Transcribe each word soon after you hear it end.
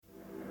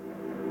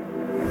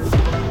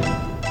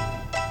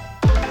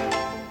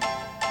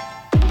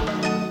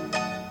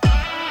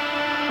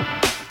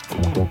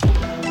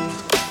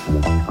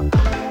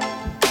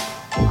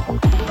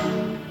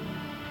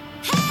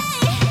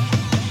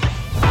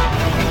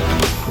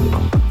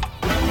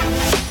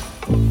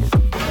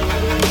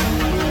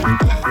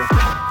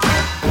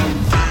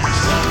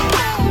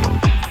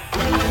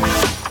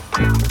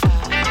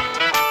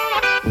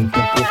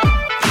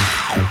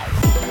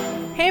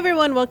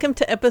and welcome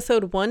to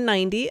episode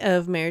 190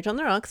 of Marriage on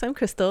the Rocks. I'm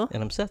Crystal.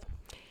 And I'm Seth.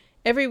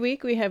 Every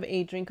week we have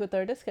a drink with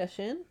our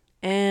discussion.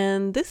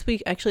 And this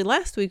week, actually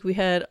last week, we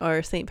had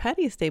our St.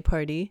 Patty's Day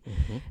party.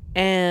 Mm-hmm.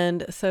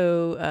 And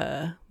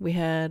so we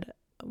had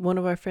one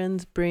of our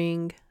friends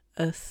bring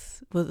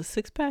us, was it a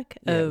six-pack?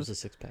 Yeah, it was a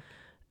six-pack.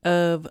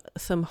 Of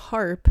some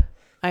Harp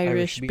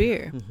Irish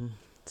beer. Mm-hmm.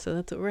 So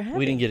that's what we're having.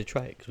 We didn't get to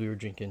try it because we were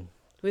drinking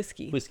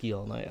whiskey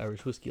all night,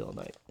 Irish whiskey all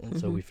night. And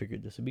so we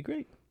figured this would be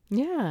great.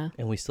 Yeah.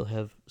 And we still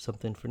have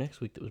something for next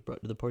week that was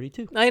brought to the party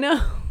too. I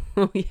know.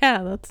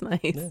 Yeah, that's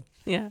nice.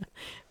 Yeah.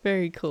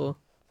 Very cool.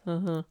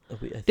 Uh-huh.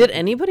 Did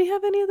anybody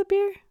have any of the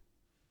beer?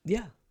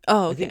 Yeah.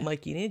 Oh, okay. I think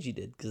Mikey and Angie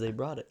did because they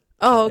brought it.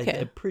 Oh, okay.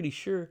 I'm pretty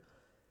sure.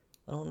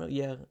 I don't know.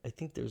 Yeah, I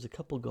think there was a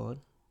couple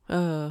gone.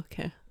 Oh,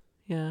 okay.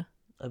 Yeah.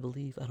 I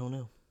believe. I don't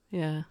know.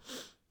 Yeah.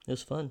 It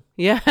was fun.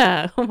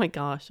 Yeah. Oh my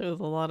gosh. It was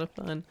a lot of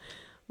fun.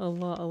 A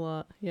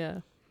lot. Yeah.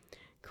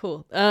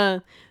 Cool.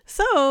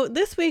 So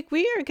this week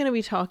we are going to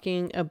be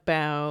talking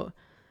about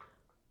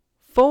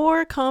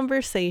 4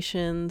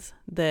 conversations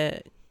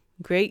that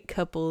great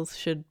couples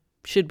should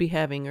be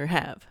having or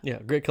have. Yeah,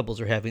 great couples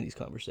are having these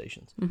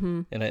conversations.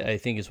 Mm-hmm. And I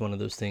think it's one of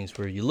those things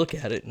where you look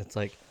at it and it's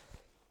like,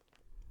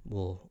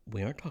 well,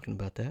 we aren't talking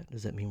about that.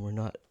 Does that mean we're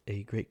not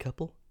a great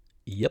couple?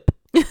 Yep.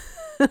 That's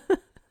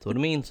what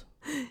it means.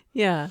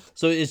 Yeah.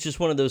 So it's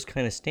just one of those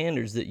kind of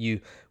standards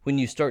that when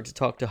you start to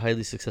talk to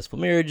highly successful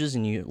marriages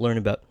and you learn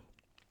about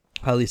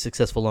highly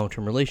successful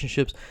long-term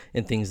relationships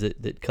and things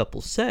that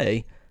couples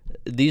say,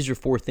 these are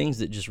 4 things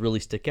that just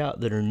really stick out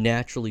that are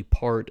naturally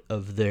part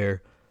of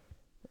their,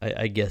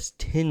 I guess,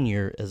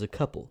 tenure as a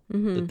couple,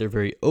 that they're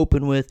very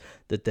open with,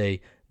 that they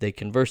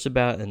converse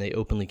about and they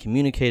openly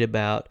communicate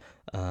about,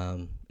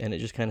 and it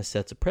just kind of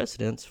sets a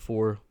precedence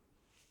for,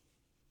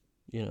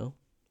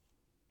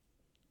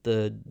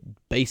 the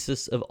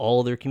basis of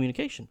all their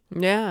communication.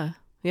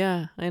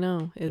 Yeah, I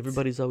know.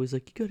 Everybody's always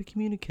like, you got to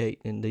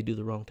communicate, and they do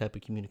the wrong type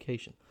of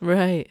communication.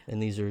 Right.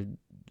 And these are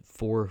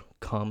 4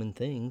 common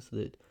things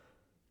that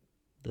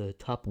the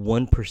top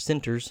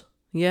 1%ers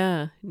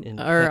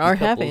are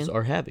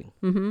having.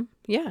 Mm-hmm.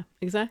 Yeah,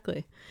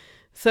 exactly.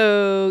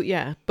 So,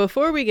 yeah,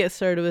 before we get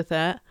started with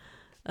that,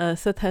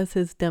 Seth has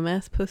his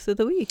dumbass post of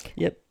the week.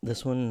 Yep,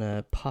 this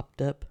one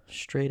popped up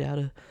straight out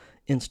of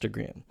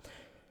Instagram. It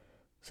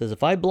says,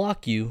 if I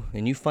block you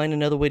and you find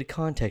another way to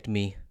contact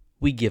me,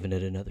 we giving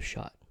it another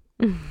shot.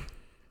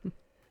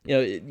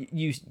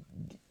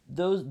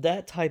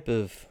 That type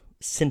of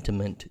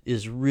sentiment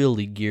is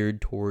really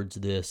geared towards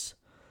this.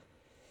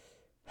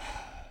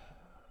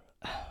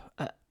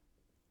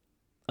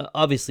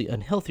 Obviously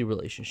unhealthy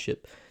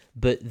relationship,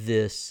 but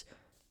this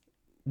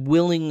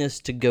willingness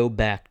to go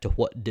back to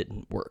what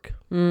didn't work.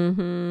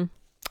 Mm-hmm.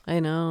 I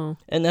know.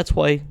 And that's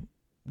why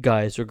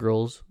guys or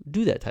girls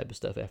do that type of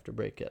stuff after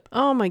breakup.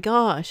 Oh my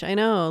gosh, I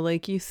know.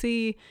 Like you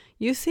see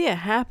it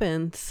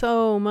happen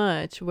so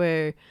much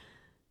where,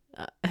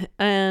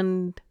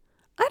 and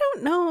I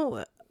don't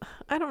know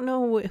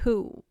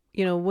who,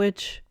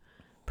 which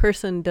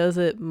person does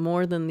it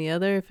more than the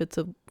other, if it's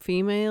a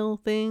female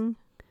thing.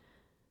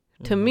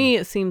 To me,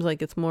 it seems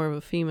like it's more of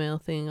a female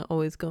thing,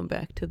 always going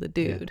back to the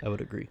dude. Yeah, I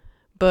would agree.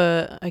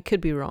 But I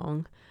could be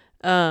wrong.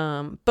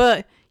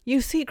 But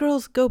you see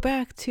girls go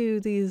back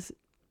to these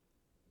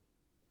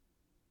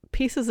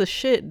pieces of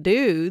shit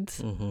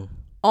dudes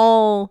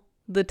all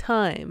the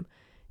time.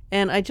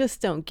 And I just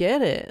don't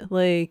get it.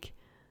 Like,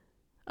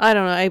 I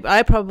don't know.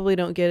 I probably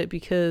don't get it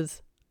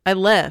because I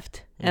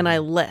left and I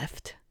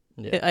left.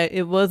 Yeah.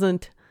 It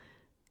wasn't,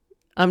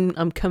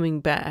 I'm coming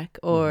back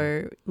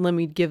or let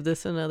me give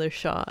this another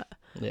shot.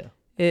 Yeah.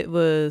 It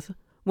was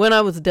when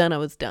I was done, I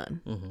was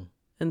done. Mm-hmm.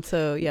 And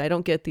so, yeah, I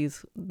don't get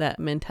that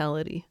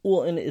mentality.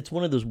 Well, and it's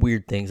one of those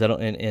weird things.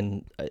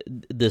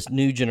 This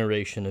new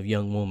generation of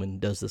young women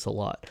does this a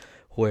lot,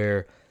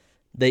 where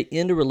they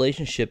end a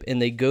relationship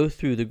and they go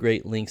through the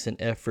great lengths and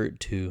effort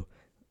to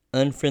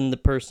unfriend the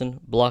person,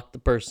 block their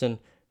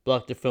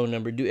phone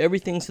number, do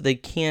everything so they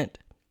can't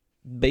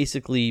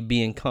basically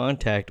be in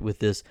contact with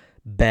this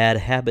bad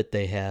habit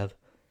they have.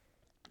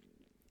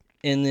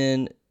 And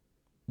then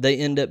they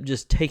end up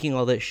just taking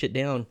all that shit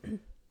down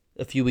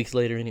a few weeks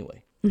later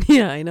anyway.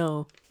 Yeah, I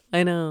know.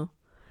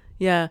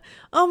 Yeah.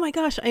 Oh my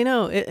gosh, I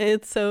know.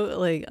 It's so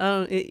like,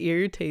 it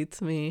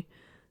irritates me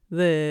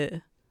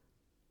that,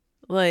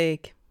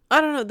 like, I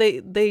don't know. They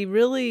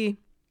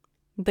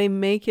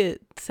make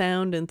it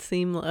sound and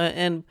seem,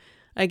 and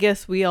I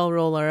guess we all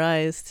roll our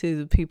eyes to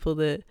the people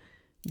that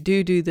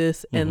do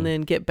this and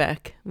then get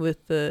back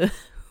with the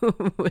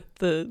with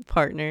the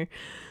partner,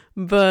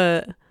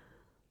 but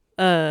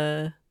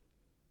yeah,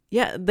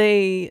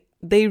 they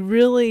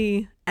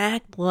really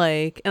act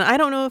like, and I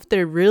don't know if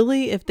they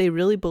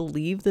really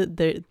believe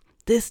that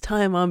this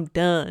time I'm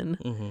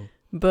done,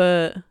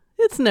 but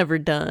it's never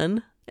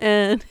done.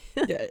 And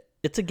yeah,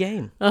 it's a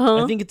game.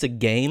 I think it's a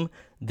game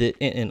that,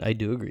 and I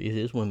do agree, it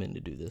is women to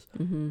do this.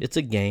 It's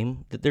a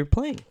game that they're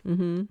playing.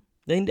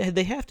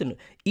 They have to know.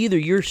 Either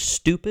you're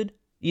stupid,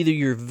 either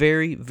you're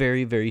very,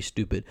 very, very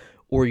stupid,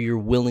 or you're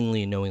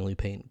willingly and knowingly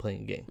playing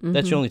a game.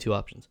 That's your only two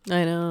options.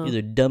 I know.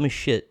 Either dumb as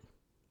shit,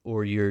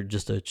 or you're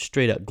just a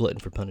straight up glutton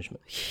for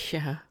punishment.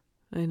 Yeah,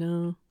 I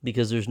know.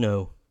 Because there's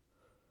no,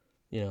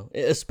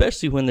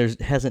 especially when there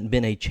hasn't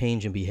been a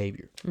change in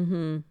behavior.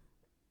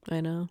 I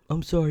know.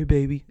 I'm sorry,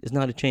 baby. It's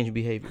not a change in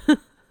behavior.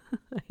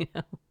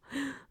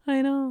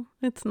 I know.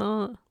 It's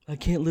not. I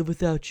can't live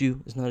without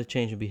you. It's not a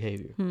change in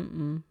behavior.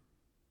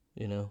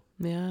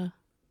 Yeah.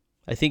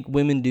 I think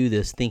women do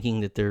this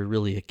thinking that they're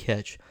really a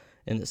catch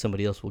and that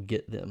somebody else will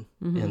get them.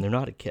 And they're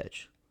not a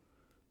catch.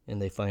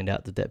 And they find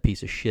out that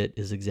piece of shit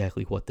is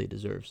exactly what they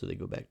deserve, so they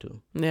go back to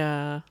him.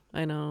 Yeah,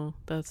 I know.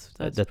 That's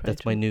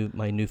my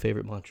new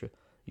favorite mantra.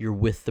 You're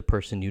with the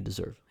person you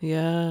deserve.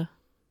 Yeah,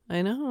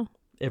 I know.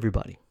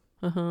 Everybody.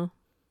 And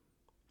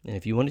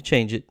if you want to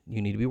change it,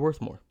 you need to be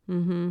worth more.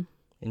 And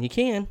you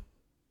can,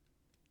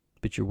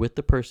 but you're with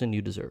the person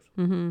you deserve.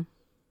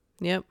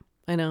 Yep,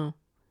 I know.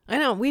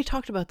 We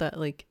talked about that,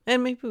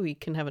 and maybe we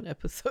can have a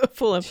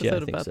full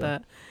episode about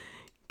that.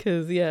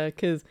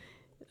 Because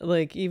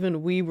like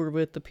even we were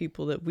with the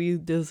people that we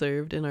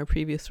deserved in our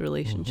previous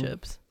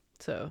relationships.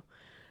 So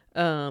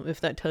if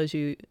that tells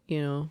you,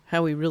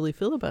 how we really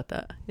feel about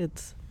that,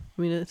 it's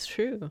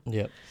true.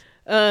 Yep.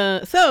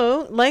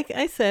 So like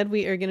I said,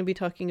 we are going to be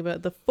talking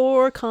about the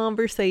 4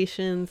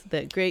 conversations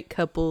that great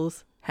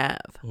couples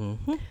have.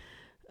 We're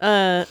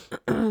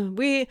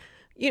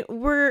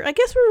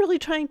really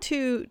trying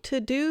to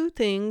do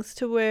things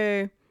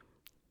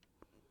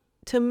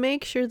to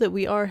make sure that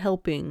we are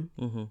helping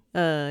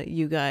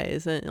you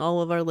guys and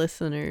all of our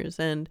listeners,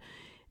 and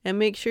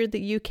make sure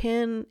that you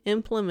can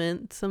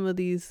implement some of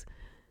these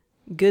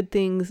good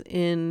things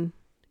in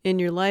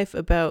your life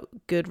about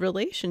good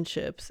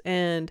relationships,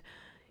 and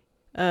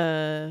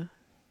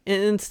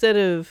instead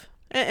of,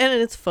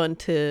 and it's fun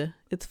to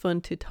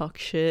talk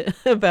shit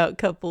about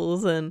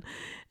couples and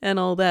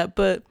all that,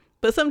 but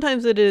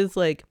sometimes it is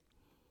like,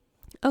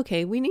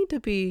 okay, we need to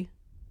be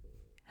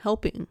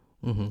helping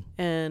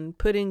and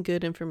putting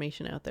good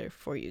information out there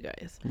for you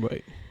guys.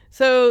 Right.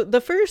 So the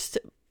first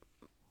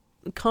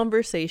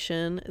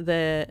conversation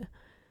that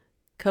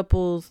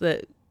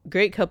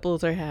great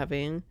couples are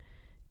having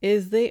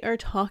is they are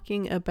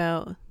talking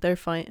about their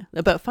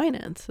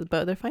finances.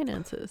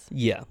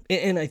 Yeah.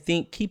 And I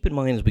think, keep in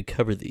mind as we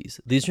cover these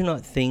are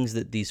not things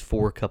that these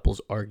 4 couples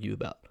argue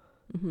about.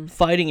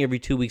 Fighting every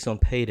 2 weeks on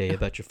payday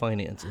about your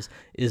finances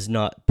is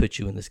not put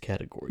you in this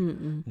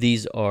category.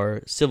 These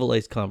are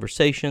civilized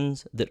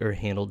conversations that are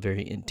handled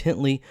very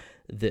intently,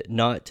 that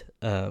not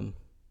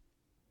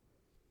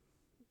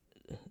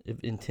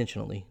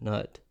intentionally,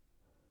 not.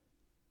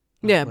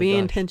 Yeah, be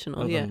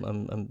intentional.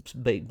 I'm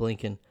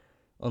blanking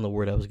on the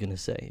word I was going to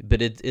say,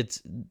 but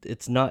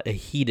it's not a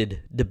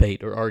heated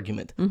debate or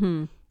argument.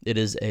 It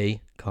is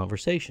a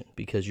conversation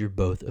because you're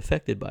both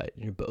affected by it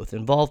and you're both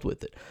involved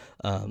with it.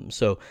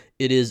 So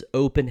it is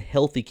open,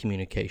 healthy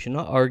communication,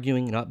 not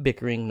arguing, not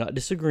bickering, not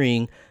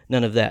disagreeing,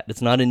 none of that.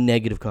 It's not a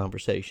negative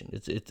conversation.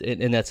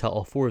 And that's how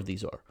all 4 of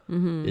these are.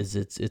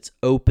 It's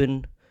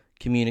open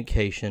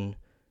communication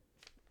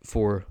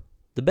for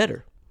the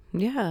better.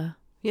 Yeah.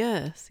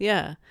 Yes.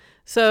 Yeah.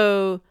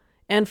 So,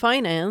 and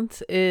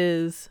finance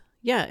is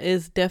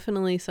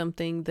definitely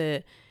something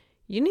that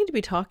you need to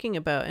be talking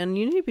about, and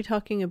you need to be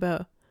talking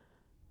about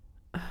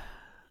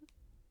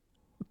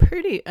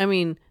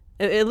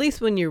at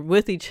least when you're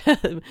with each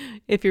other.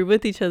 If you're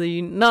with each other,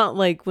 you not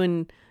like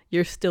when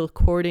you're still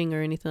courting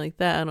or anything like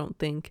that, I don't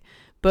think,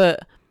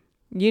 but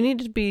you need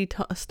to be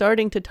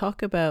starting to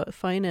talk about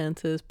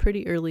finances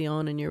pretty early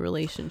on in your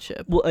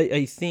relationship. Well,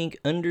 I think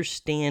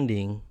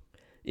understanding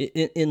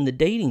in the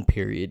dating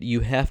period,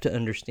 you have to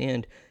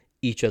understand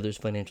each other's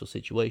financial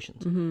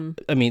situations.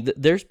 I mean,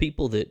 there's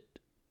people that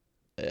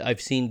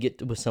I've seen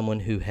get with someone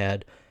who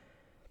had,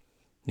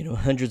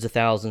 hundreds of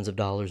thousands of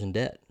dollars in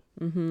debt.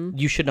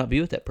 You should not be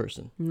with that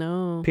person.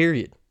 No.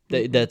 Period.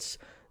 That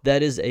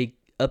is a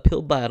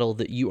uphill battle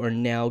that you are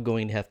now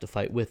going to have to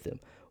fight with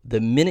them.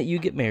 The minute you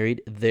get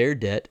married, their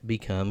debt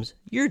becomes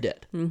your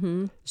debt.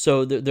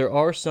 So there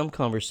are some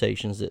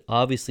conversations that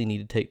obviously need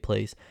to take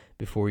place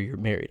before you're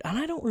married. And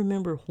I don't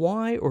remember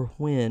why or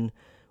when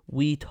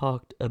we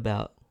talked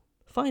about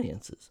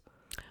finances.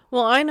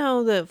 Well, I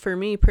know that for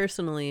me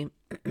personally,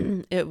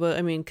 it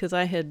was, because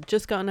I had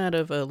just gotten out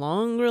of a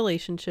long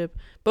relationship.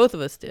 Both of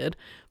us did.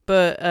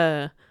 But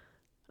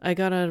I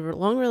got out of a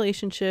long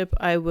relationship.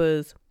 I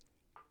was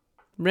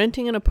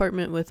renting an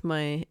apartment with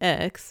my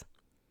ex,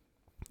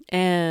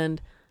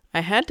 and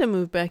I had to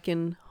move back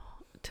in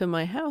to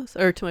my house,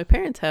 or to my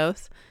parents'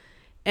 house.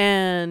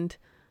 And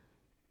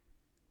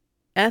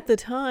at the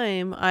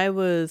time,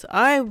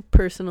 I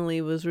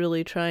personally was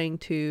really trying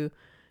to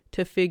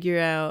figure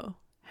out,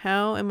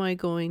 how am I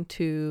going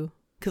to,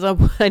 because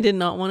I did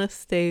not want to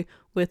stay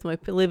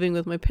living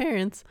with my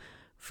parents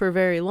for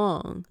very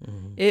long.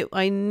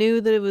 I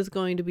knew that it was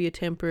going to be a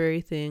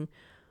temporary thing,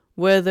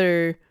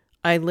 whether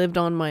I lived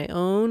on my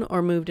own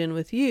or moved in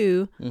with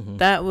you.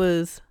 That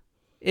was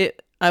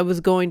it. I was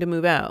going to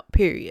move out,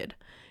 period.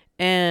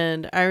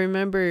 And I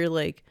remember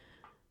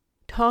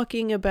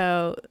talking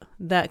about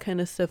that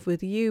kind of stuff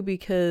with you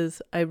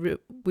because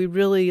we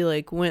really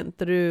like went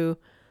through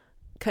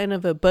kind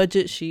of a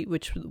budget sheet,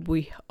 which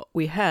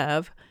we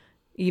have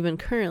even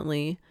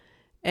currently,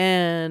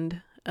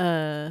 and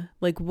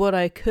like what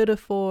I could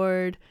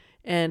afford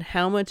and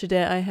how much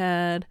debt I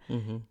had.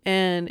 Mm-hmm.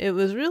 And it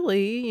was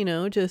really,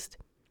 just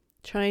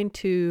trying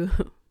to,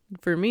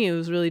 for me, it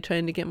was really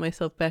trying to get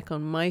myself back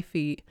on my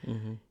feet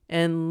Mm-hmm.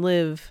 and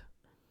live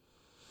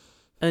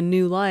a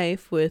new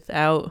life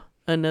without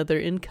another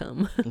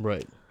income.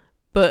 Right.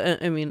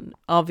 But I mean,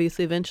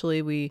 obviously,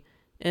 eventually we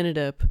ended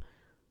up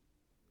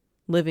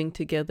living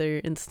together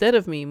instead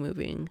of me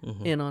moving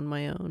Mm-hmm. in on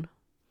my own.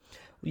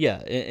 Yeah,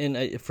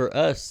 and for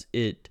us,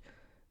 it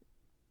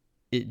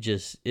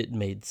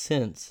made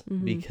sense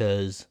Mm-hmm.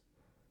 because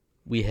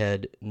we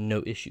had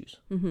no issues,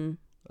 Mm-hmm.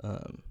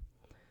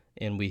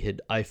 and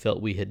I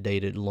felt we had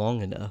dated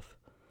long enough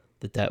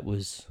that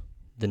was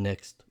the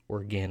next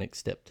organic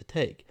step to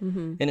take,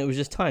 Mm-hmm. and it was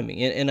just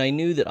timing, and I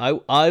knew that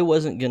I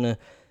wasn't gonna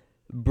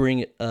bring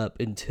it up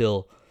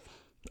until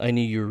I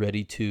knew you were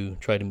ready to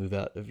try to move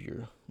out of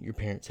your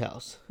parents'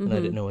 house, and I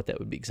Mm-hmm. didn't know what that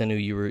would be because I knew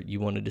you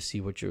wanted to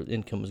see what your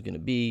income was going to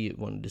be. You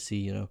wanted to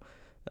see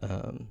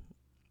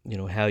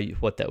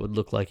what that would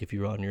look like if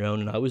you were on your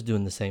own, and I was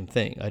doing the same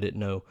thing. I didn't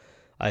know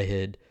I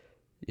had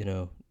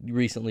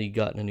recently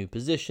gotten a new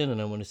position, and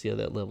I wanted to see how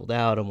that leveled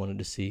out. I wanted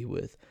to see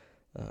with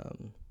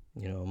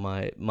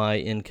my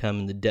income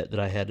and the debt that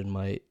I had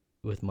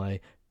with my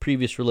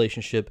previous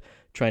relationship,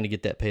 trying to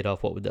get that paid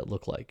off. What would that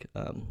look like?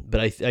 But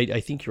I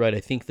think you're right.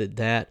 I think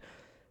that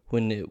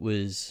when it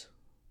was,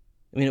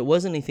 it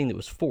wasn't anything that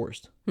was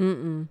forced.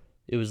 Mm-mm.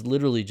 It was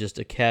literally just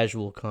a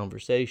casual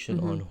conversation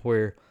Mm-hmm. on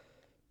where,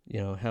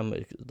 how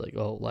much, like,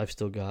 oh, life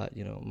still got,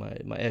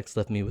 my ex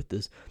left me with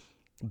this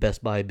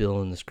Best Buy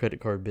bill and this credit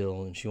card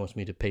bill, and she wants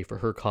me to pay for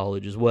her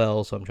college as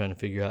well. So I'm trying to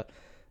figure out,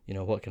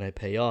 what can I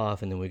pay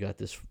off? And then we got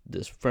this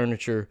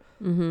furniture,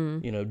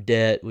 Mm-hmm.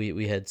 debt.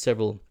 We had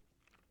several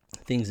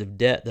things of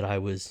debt that I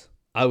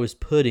was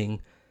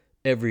putting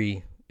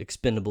every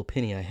expendable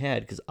penny I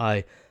had, because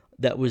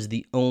that was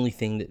the only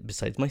thing that,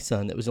 besides my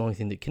son, that was the only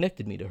thing that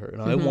connected me to her,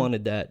 and I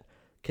wanted that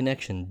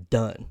connection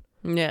done.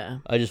 Yeah.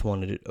 I just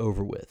wanted it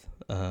over with,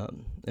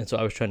 and so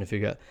I was trying to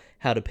figure out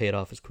how to pay it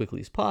off as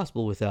quickly as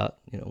possible without,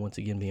 once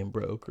again being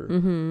broke or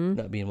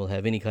not being able to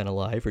have any kind of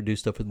life or do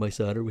stuff with my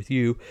son or with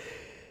you.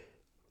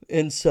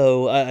 And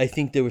so I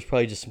think there was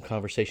probably just some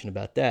conversation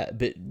about that,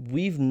 but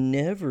we've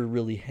never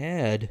really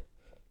had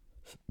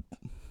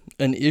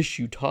an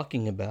issue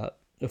talking about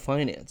the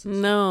finances.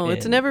 No,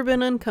 it's never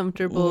been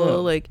uncomfortable.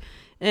 No. Like,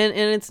 and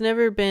it's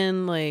never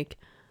been like,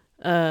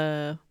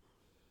 where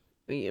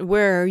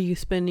are you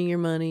spending your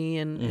money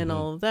and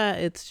all of that.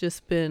 It's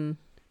just been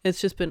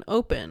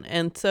open.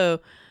 And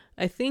so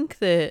I think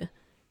that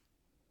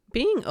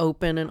being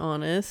open and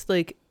honest,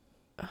 like,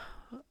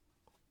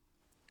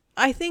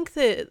 I think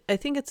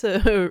it's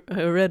a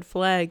red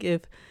flag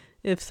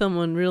if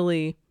someone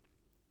really,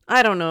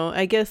 I don't know,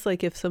 I guess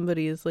like if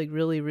somebody is like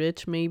really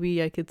rich,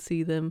 maybe I could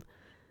see them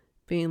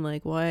being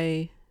like,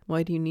 why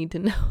do you need to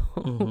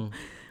know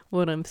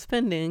what I'm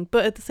spending?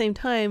 But at the same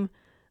time,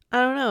 I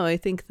don't know, I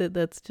think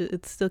that's just,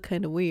 it's still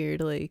kind of weird.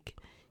 Like,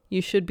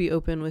 you should be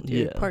open with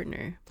your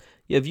partner.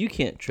 Yeah, if you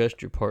can't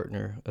trust your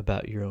partner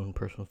about your own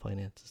personal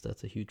finances,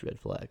 that's a huge red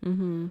flag.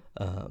 And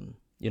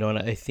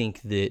I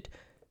think that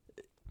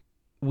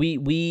we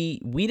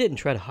didn't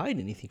try to hide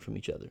anything from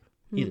each other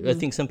either. I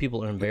think some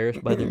people are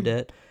embarrassed by their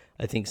debt.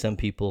 I think some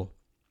people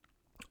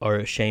are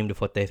ashamed of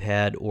what they've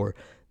had, or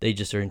they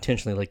just are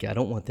intentionally like, I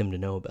don't want them to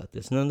know about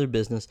this. None of their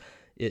business.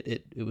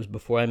 It was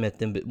before I met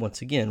them, but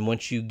once again,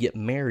 once you get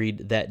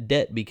married, that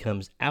debt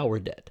becomes our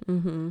debt.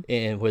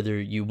 And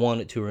whether you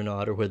want it to or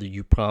not, or whether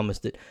you promise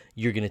that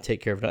you're going to take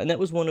care of it, and that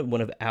was one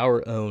of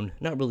our own,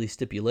 not really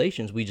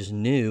stipulations. We just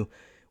knew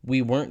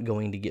we weren't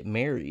going to get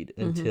married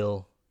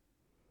until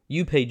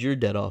you paid your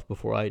debt off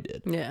before I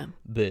did. Yeah.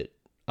 But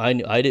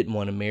I didn't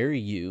want to marry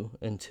you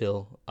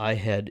until I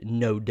had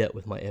no debt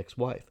with my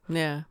ex-wife.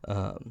 Yeah.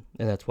 And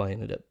that's why I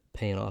ended up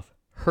paying off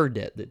her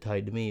debt that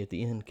tied to me at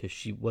the end, because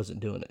she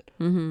wasn't doing it.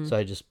 So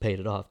I just paid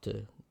it off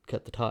to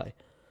cut the tie.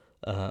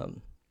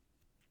 And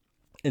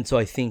so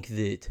I think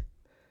that,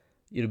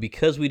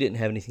 because we didn't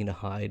have anything to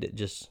hide, it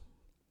just,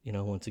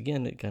 once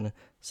again, it kind of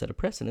set a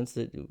precedence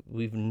that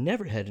we've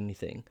never had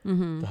anything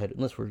to hide,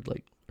 unless we're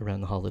like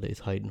around the holidays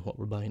hiding what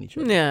we're buying each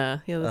other.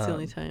 Yeah, that's the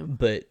only time.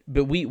 But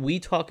we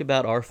talk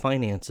about our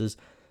finances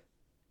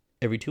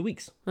every 2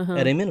 weeks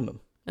at a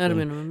minimum. At a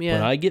minimum, yeah.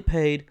 When I get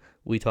paid,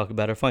 we talk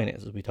about our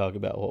finances. We talk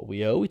about what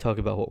we owe. We talk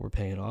about what we're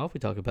paying off.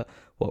 We talk about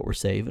what we're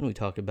saving. We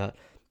talk about,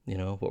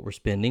 what we're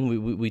spending.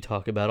 We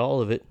talk about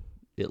all of it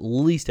at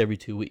least every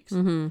 2 weeks.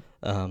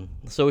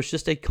 So it's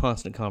just a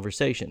constant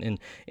conversation.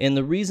 And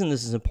the reason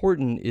this is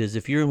important is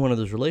if you're in one of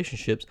those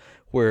relationships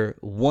where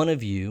one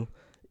of you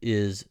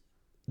is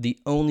the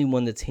only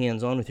one that's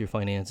hands-on with your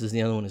finances,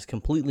 the other one is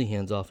completely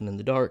hands-off and in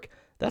the dark,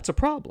 that's a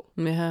problem.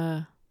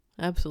 Yeah,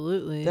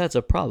 absolutely. That's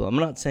a problem. I'm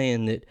not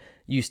saying that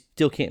you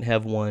still can't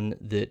have one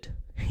that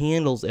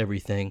handles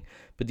everything,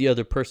 but the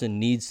other person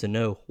needs to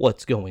know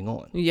what's going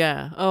on.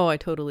 Yeah. Oh, I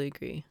totally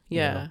agree.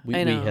 Yeah.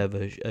 I know. We have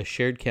a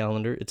shared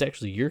calendar. It's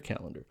actually your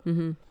calendar.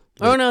 Mm-hmm.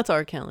 Oh, no, it's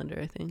our calendar,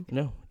 I think.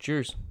 No, it's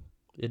yours,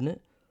 isn't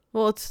it?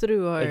 Well, it's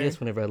through our... I guess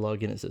whenever I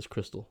log in, it says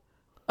Crystal.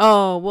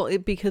 Oh, well,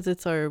 because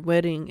it's our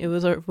wedding. It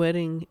was our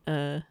wedding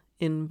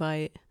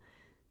invite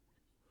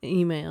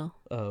email.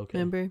 Oh, okay.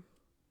 Remember?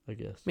 I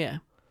guess. Yeah.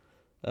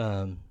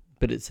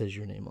 But it says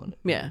your name on it.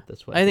 Yeah.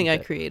 That's why I think I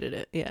created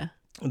it. Yeah.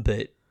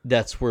 But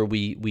that's where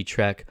we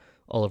track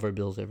all of our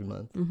bills every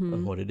month Mm-hmm.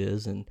 on what it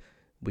is, and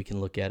we can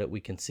look at it,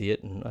 we can see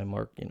it, and I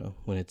mark,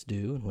 when it's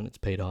due and when it's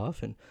paid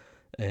off,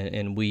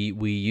 and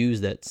we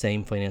use that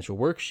same financial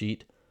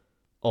worksheet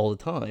all the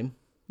time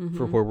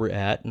for where we're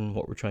at and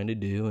what we're trying to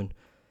do and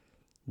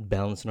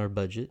balancing our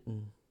budget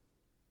and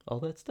all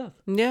that stuff.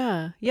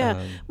 Yeah.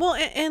 Yeah. Well,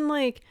 and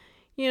like,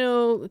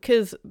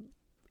 because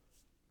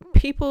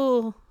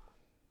people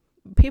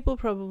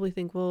probably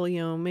think,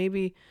 well,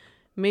 maybe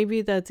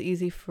that's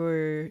easy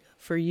for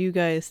you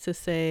guys to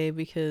say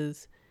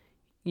because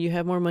you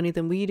have more money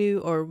than we do,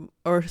 or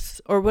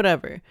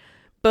whatever.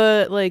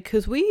 But like,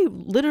 because we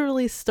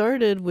literally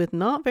started with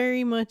not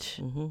very much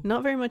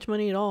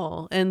money at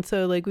all, and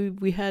so like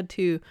we had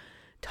to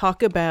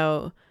talk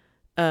about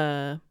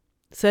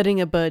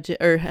setting a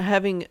budget or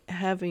having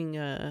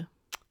an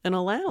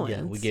allowance.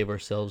 Yeah, we gave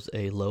ourselves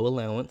a low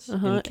allowance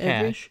in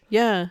cash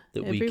that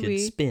we could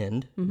week.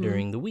 spend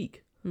during the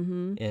week,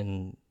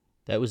 and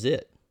that was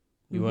it.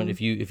 You want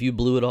if you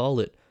blew it all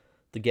at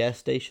the gas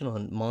station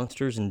on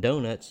Monsters and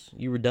donuts,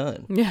 you were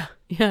done.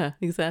 Yeah,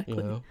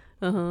 exactly.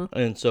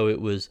 And so it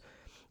was,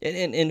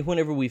 and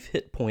whenever we've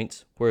hit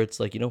points where it's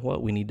like, you know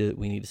what, we need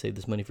to save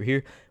this money for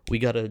here, we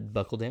got to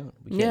buckle down.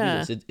 We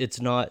can't do this.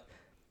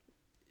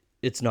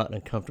 It's not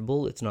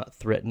uncomfortable. It's not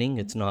threatening.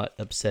 It's not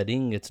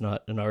upsetting. It's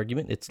not an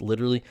argument. It's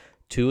literally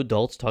two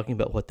adults talking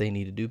about what they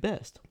need to do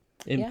best.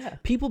 And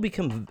people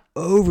become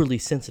overly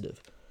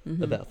sensitive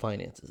about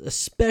finances,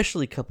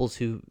 especially couples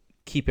who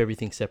keep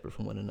everything separate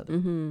from one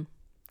another.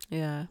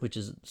 Yeah. Which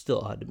is still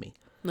odd to me.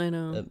 I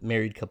know.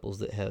 Married couples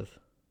that have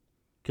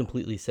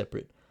completely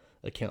separate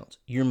accounts.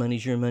 Your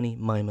money's your money.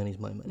 My money's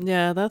my money.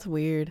 Yeah, that's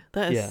weird.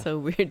 That is so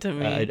weird to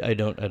me. I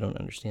don't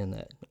understand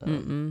that.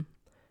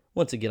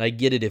 Once again, I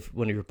get it if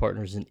one of your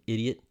partners is an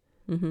idiot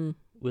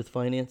with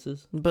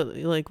finances. But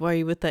like, why are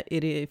you with that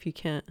idiot if you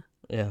can't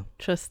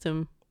trust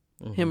him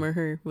or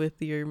her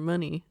with your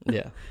money?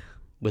 Yeah.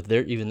 With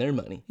even their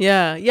money.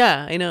 Yeah,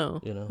 I know.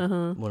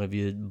 One of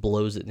you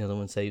blows it and the other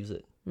one saves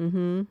it.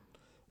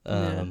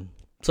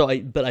 So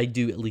I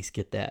do at least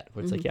get that,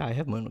 where it's like, I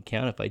have my own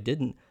account. If I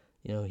didn't,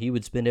 he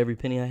would spend every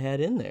penny I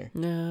had in there.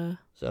 Yeah.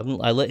 So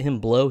I let him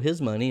blow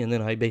his money, and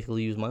then I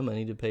basically use my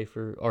money to pay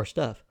for our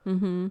stuff.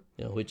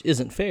 Which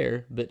isn't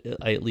fair, but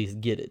I at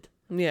least get it.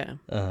 Yeah.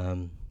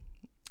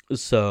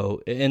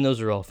 So, and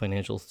those are all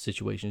financial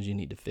situations you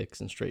need to fix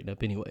and straighten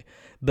up anyway.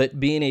 But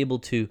being able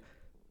to,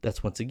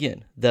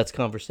 that's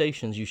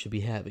conversations you should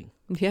be having.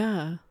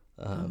 Yeah.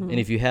 And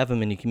if you have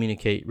them and you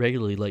communicate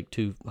regularly like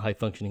two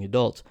high-functioning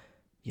adults,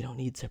 you don't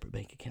need separate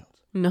bank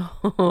accounts.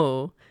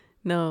 No.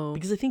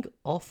 Because I think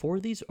all four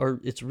of these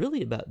it's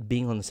really about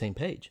being on the same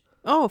page.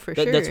 Oh, for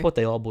sure. That's what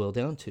they all boil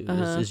down to,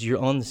 is you're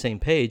on the same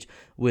page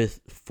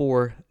with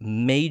four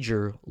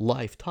major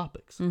life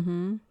topics.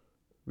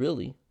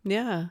 Really.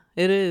 Yeah,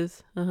 it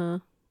is. Yeah,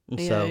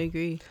 so, I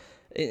agree.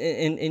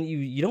 And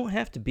you don't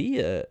have to be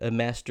a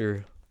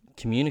master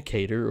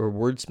communicator or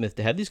wordsmith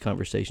to have these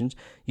conversations.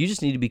 You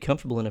just need to be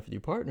comfortable enough with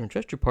your partner and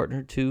trust your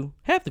partner to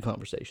have the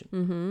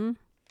conversation.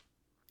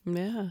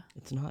 Yeah.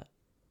 It's not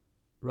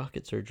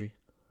rocket surgery.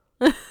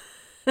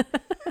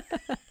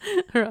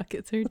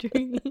 Rocket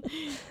surgery.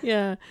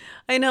 Yeah,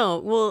 I know.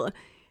 Well,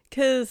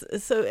 because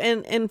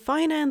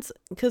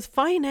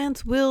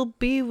finance will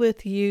be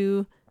with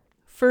you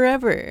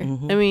forever.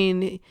 I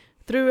mean,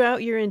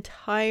 throughout your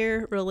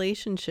entire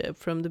relationship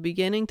from the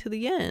beginning to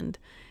the end.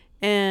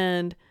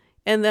 And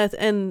that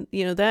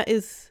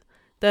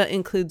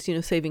includes,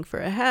 saving for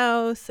a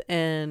house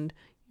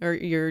or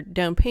your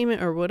down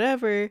payment or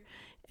whatever.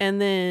 And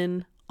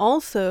then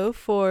also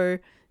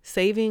for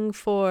saving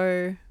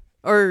for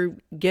or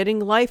getting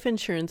life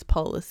insurance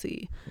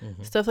policy,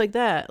 stuff like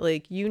that.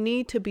 Like, you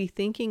need to be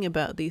thinking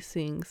about these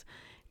things,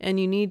 and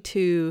you need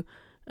to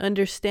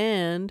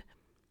understand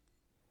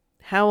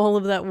how all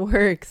of that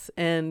works,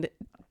 and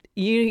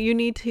you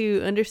need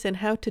to understand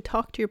how to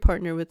talk to your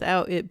partner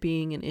without it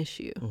being an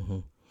issue.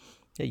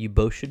 Yeah, you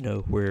both should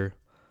know where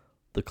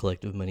the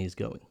collective money is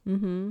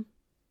going.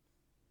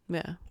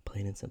 Yeah.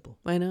 Plain and simple.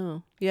 I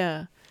know.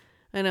 Yeah,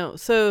 I know.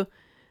 So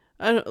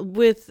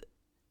with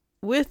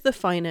the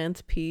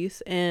finance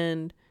piece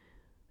and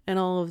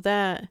all of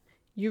that,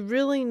 you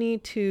really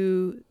need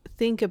to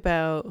think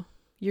about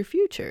your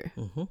future.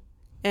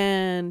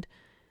 And,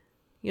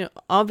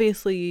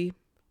 obviously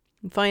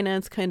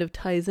finance kind of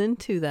ties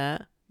into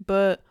that,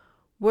 but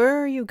where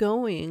are you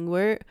going?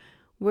 Where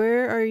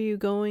are you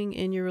going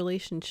in your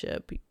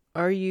relationship?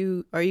 Are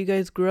you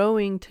guys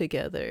growing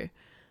together?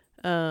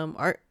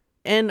 Are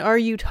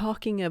you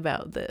talking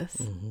about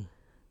this?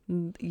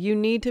 you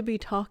need to be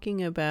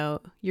talking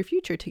about your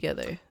future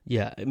together.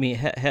 Yeah, I mean,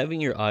 having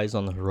your eyes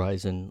on the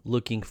horizon,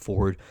 looking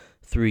forward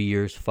 3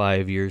 years,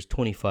 5 years,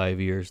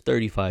 25 years,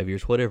 35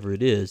 years, whatever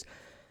it is,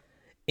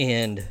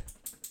 and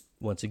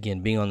once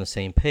again, being on the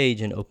same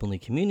page and openly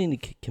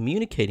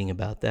communicating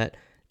about that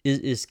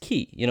is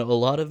key. You know, a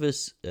lot of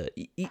us,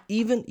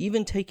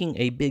 even taking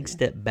a big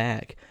step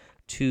back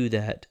to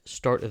that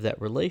start of that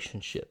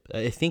relationship,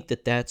 I think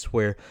that's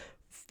where,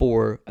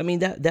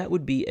 that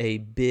would be a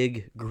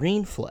big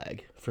green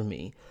flag for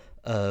me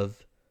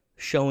of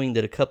showing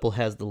that a couple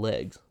has the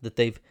legs, that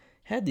they've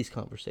had these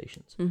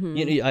conversations.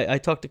 You know, I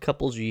talk to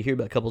couples, or you hear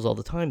about couples all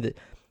the time that,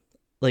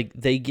 like,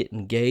 they get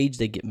engaged,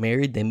 they get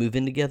married, they move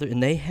in together,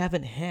 and they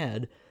haven't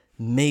had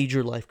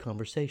major life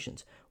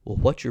conversations. Well,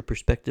 what's your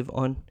perspective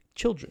on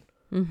children?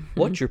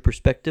 What's your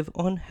perspective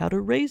on how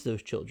to raise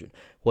those children?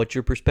 What's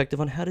your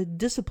perspective on how to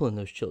discipline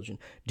those children?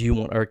 Do you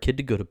want our kid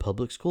to go to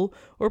public school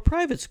or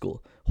private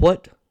school?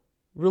 What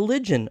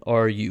religion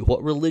are you?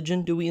 What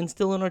religion do we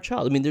instill in our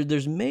child? I mean,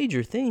 there's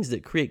major things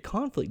that create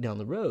conflict down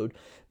the road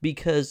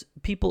because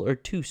people are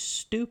too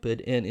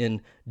stupid and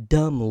in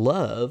dumb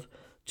love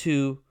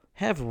to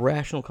have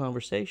rational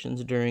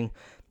conversations during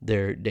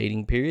their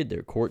dating period,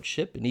 their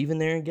courtship, and even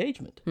their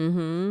engagement.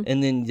 And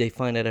then they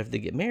find out after they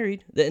get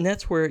married, and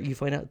that's where you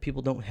find out that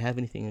people don't have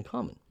anything in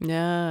common.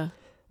 Yeah.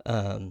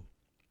 And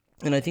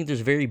I think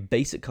there's very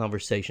basic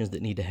conversations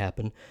that need to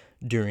happen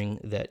during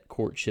that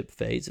courtship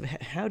phase.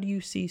 How do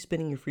you see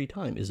spending your free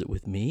time? Is it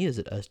with me? Is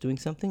it us doing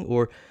something?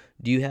 Or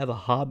do you have a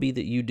hobby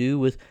that you do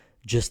with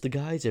just the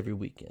guys every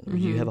weekend? Or do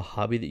you have a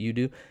hobby that you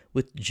do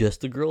with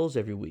just the girls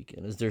every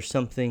weekend? Is there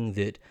something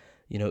that,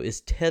 you know, is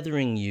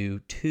tethering you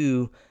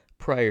to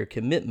prior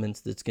commitments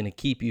that's going to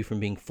keep you from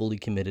being fully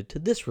committed to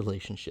this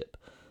relationship?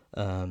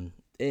 And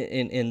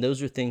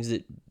those are things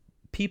that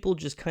people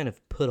just kind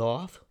of put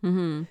off.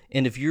 And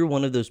if you're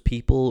one of those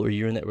people, or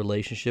you're in that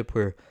relationship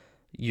where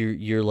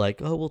you're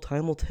like, oh, well,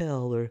 time will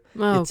tell, or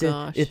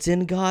it's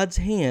in God's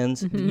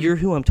hands, you're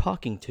who I'm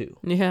talking to.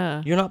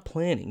 Yeah. You're not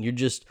planning. You're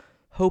just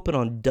hoping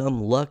on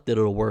dumb luck that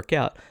it'll work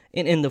out.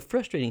 And the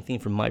frustrating thing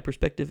from my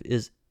perspective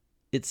is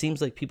it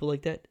seems like people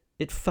like that,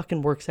 it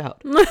fucking works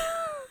out.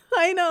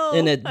 I know.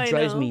 And it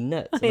drives me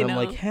nuts. And I'm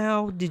like,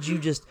 how did you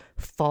just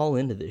fall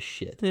into this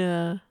shit?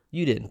 Yeah.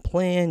 You didn't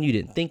plan. You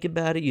didn't think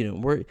about it. You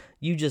didn't work.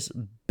 You just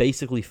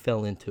basically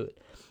fell into it.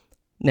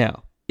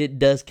 Now, it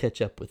does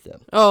catch up with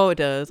them. Oh, it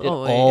does. It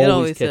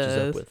always catches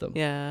does. up with them.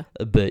 Yeah.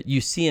 But you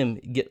see them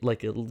get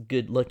like a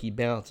good lucky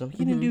bounce. I'm like,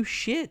 you didn't do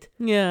shit.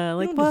 Yeah.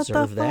 Like, you don't what the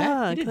deserve that.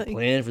 fuck? You didn't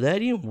plan for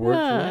that. You didn't work for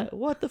that.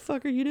 What the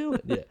fuck are you doing?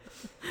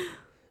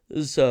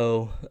 Yeah.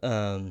 So,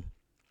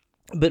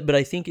 but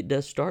I think it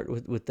does start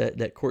with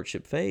that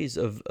courtship phase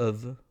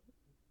of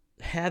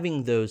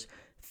having those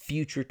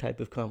future type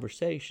of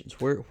conversations.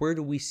 Where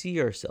do we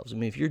see ourselves? I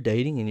mean, if you're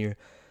dating and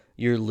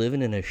you're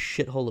living in a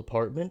shithole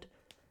apartment,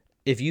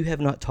 if you have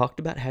not talked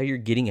about how you're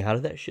getting out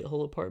of that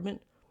shithole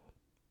apartment,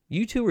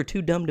 you two are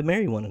too dumb to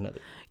marry one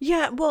another.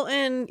 Yeah, well,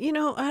 and you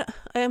know, I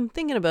am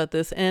thinking about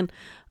this, and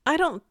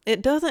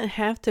it doesn't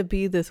have to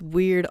be this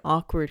weird,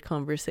 awkward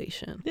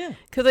conversation. Yeah.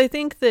 Because I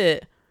think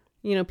that,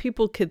 you know,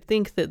 people could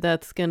think that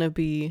it's gonna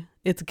be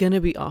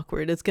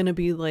awkward. It's gonna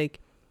be like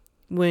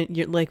when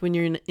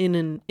you're in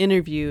an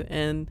interview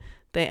and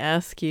they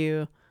ask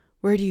you,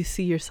 where do you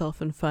see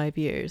yourself in 5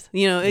 years?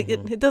 You know,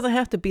 it doesn't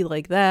have to be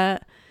like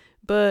that,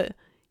 but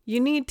you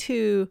need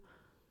to,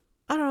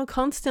 I don't know,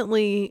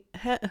 constantly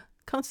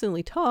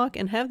talk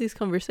and have these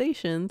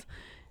conversations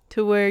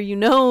to where you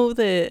know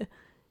that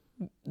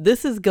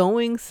this is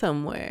going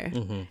somewhere.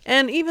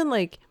 And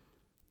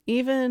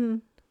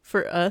even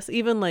for us,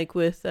 even like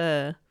with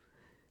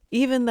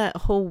even that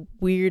whole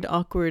weird,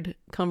 awkward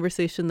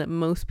conversation that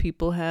most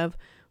people have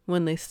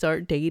when they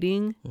start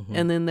dating,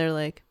 and then they're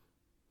like,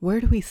 where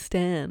do we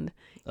stand?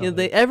 You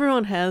know,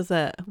 everyone has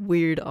that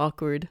weird,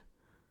 awkward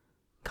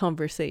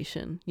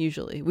conversation.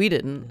 Usually we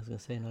didn't. I was gonna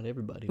say, not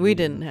everybody. We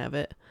didn't have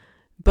it,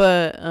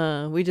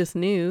 but we just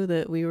knew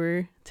that we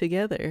were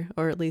together,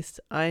 or at least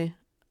I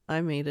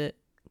made it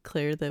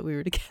clear that we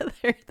were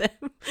together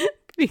then,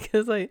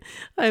 because I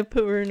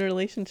put her in a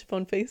relationship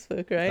on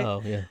Facebook, right?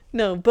 Oh yeah.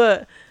 No,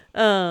 but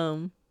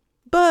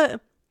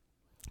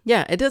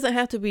yeah, it doesn't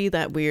have to be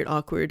that weird,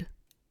 awkward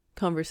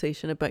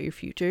conversation about your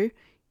future.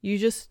 You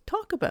just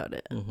talk about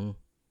it.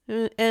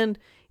 And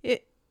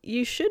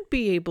you should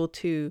be able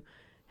to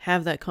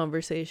have that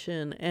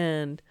conversation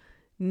and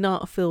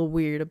not feel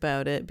weird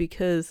about it,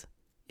 because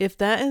if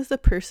that is the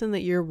person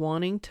that you're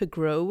wanting to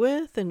grow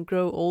with and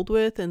grow old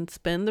with and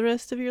spend the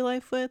rest of your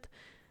life with,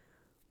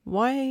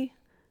 why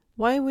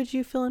would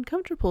you feel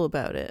uncomfortable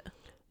about it?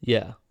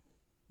 Yeah.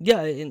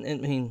 And I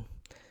mean,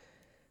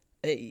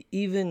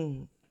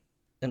 even,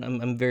 and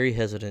I'm very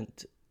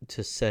hesitant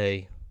to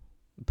say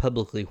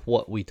publicly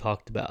what we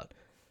talked about,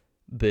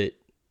 but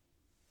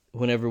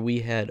whenever we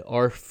had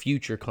our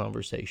future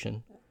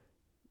conversation,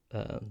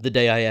 the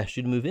day I asked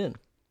you to move in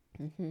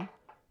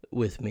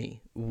with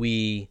me,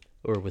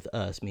 or with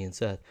us, me and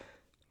Seth,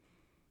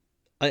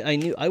 I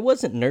knew I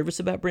wasn't nervous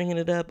about bringing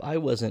it up. I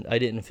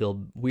didn't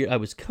feel weird. I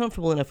was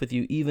comfortable enough with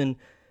you, even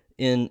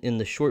in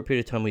the short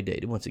period of time we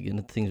dated. Once again,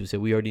 the things we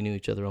said, we already knew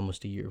each other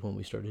almost a year when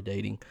we started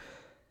dating.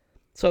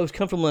 So I was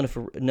comfortable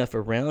enough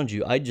around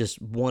you. I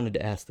just wanted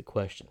to ask the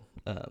question.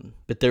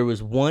 But there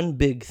was one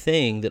big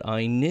thing that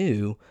I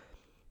knew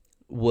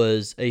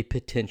was a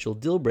potential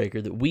deal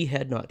breaker that we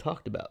had not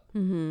talked about.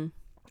 Mm-hmm.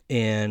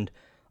 And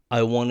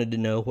I wanted to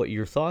know what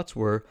your thoughts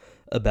were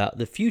about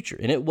the future.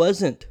 And it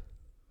wasn't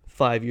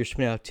 5 years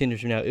from now, 10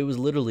 years from now. It was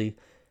literally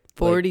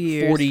 40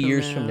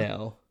 years from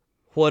now.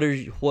 What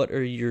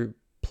are your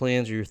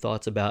plans or your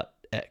thoughts about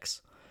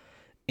X?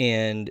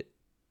 And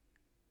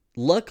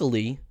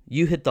luckily,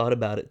 you had thought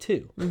about it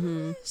too.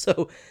 Mm-hmm.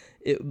 So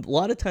a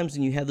lot of times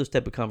when you have those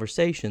type of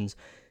conversations,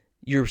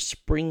 you're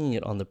springing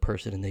it on the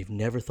person and they've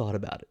never thought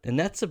about it. And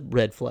that's a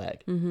red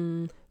flag.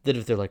 Mm-hmm. That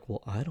if they're like,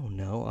 well, I don't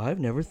know, I've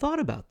never thought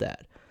about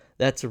that.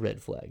 That's a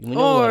red flag. And we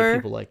know a lot of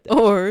people like that.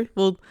 Or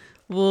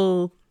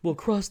we'll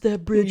cross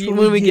that bridge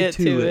when we get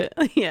to it.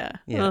 Yeah.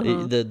 Yeah.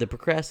 Uh-huh. The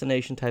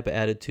procrastination type of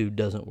attitude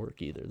doesn't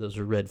work either. Those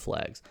are red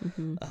flags.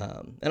 Mm-hmm.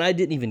 And I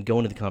didn't even go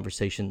into the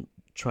conversation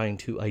trying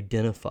to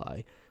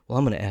identify, well,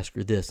 I'm going to ask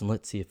her this and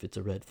let's see if it's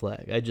a red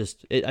flag. I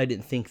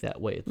didn't think that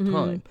way at the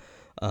time.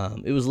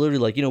 It was literally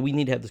like, we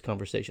need to have this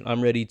conversation.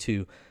 I'm ready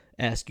to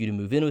ask you to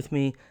move in with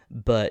me,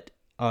 but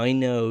I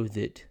know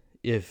that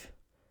if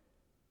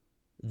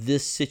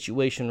this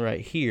situation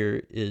right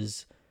here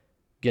is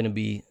going to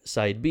be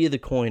side B of the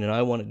coin and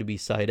I want it to be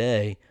side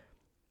A,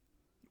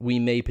 we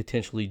may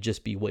potentially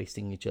just be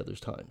wasting each other's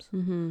time.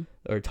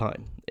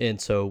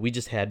 And so we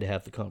just had to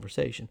have the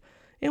conversation.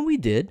 And we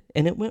did,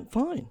 and it went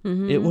fine.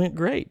 Mm-hmm. It went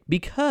great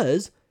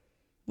because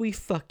we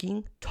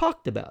fucking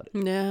talked about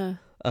it. Yeah.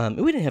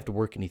 We didn't have to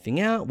work anything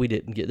out.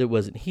 It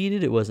wasn't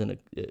heated. It went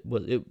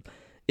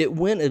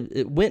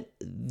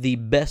the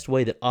best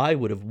way that I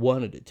would have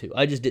wanted it to.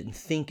 I just didn't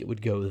think it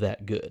would go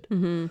that good.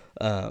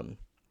 Mm-hmm.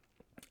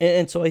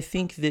 And so I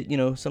think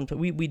that,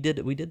 sometimes we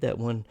did that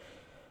one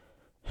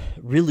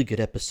really good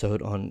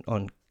episode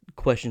on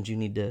questions you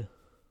need to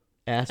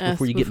ask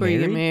before you get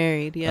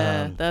married.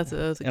 Yeah, that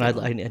was a good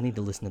one. I need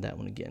to listen to that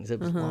one again because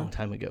it was a long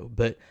time ago.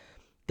 But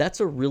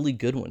that's a really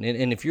good one.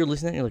 And if you're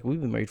listening, you're like, we've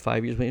been married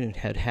 5 years. We haven't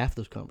had half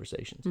those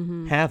conversations.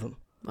 Mm-hmm. Have them.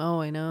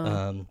 Oh, I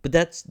know. But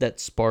that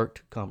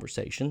sparked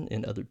conversation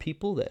in other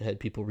people that had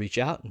people reach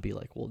out and be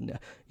like, well, no,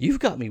 you've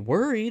got me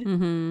worried.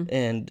 Mm-hmm.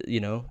 And,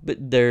 but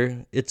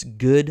it's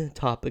good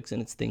topics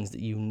and it's things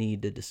that you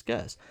need to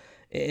discuss.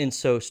 And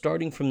so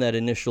starting from that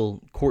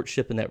initial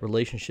courtship and that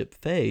relationship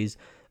phase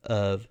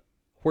of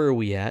where are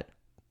we at,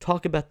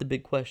 talk about the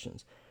big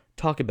questions.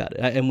 Talk about it.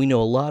 And we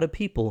know a lot of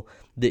people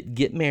that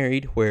get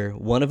married where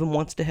one of them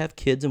wants to have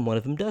kids and one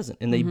of them doesn't.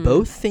 And they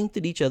both think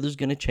that each other's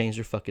going to change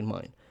their fucking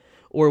mind.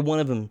 Or one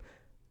of them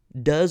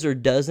does or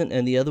doesn't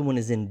and the other one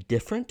is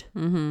indifferent.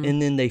 Mm-hmm.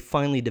 And then they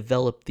finally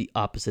develop the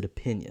opposite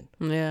opinion.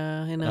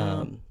 Yeah, I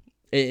know.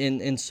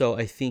 And so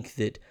I think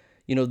that,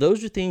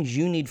 those are things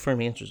you need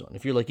firm answers on.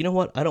 If you're like, you know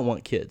what, I don't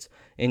want kids.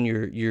 And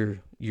your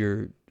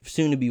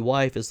soon-to-be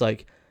wife is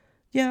like,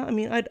 yeah, I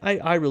mean,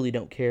 I really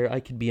don't care.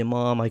 I could be a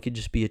mom. I could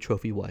just be a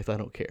trophy wife. I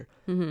don't care.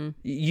 Mm-hmm.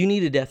 You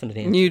need a definite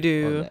answer. You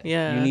do, on that.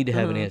 yeah. You need to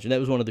have an answer. That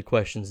was one of the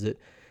questions that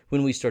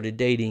when we started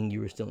dating,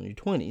 you were still in your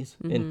 20s.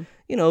 Mm-hmm. And,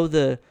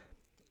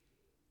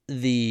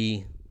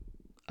 the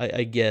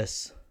I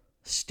guess,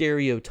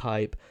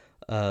 stereotype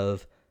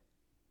of,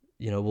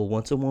 well,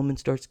 once a woman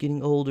starts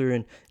getting older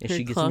and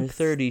she gets in her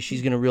 30s,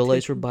 she's going to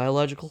realize her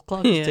biological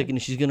clock is ticking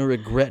and she's going to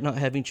regret not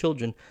having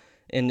children.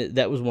 And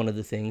that was one of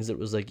the things that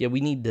was like, yeah,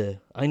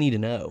 I need to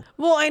know.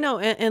 Well, I know.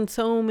 And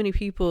so many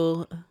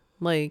people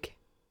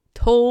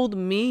told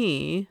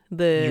me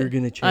that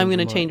I'm going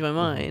to change my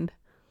mind.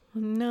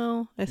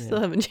 No, I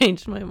still haven't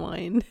changed my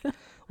mind.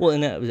 Well,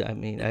 and that was,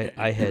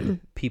 I had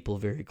people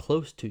very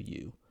close to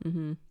you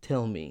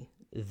tell me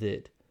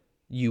that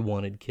you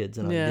wanted kids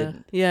and I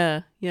didn't.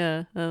 Yeah.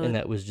 And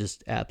that was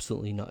just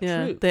absolutely not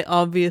true. They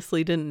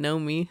obviously didn't know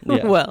me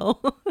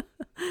well.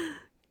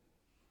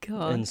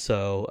 God. And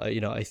so,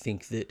 I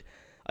think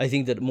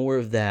that more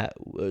of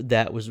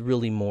that was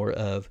really more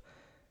of,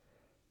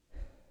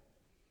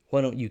 why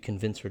don't you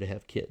convince her to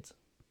have kids?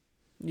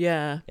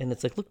 Yeah. And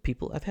it's like, look,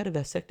 people, I've had a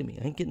vasectomy.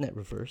 I ain't getting that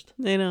reversed.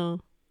 I know.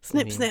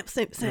 Snip.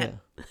 Yeah.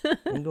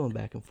 I'm going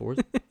back and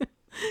forth.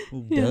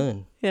 I'm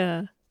done.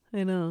 Yeah,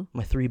 I know.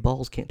 My 3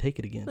 balls can't take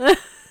it again.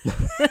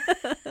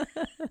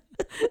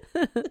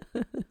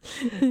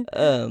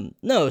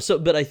 No,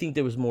 but I think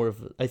there was more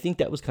of, I think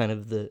that was kind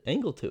of the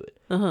angle to it.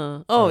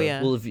 Oh,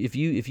 yeah. Well, if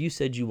you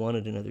said you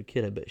wanted another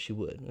kid, I bet she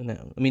would.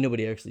 And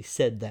nobody actually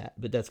said that,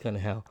 but that's kind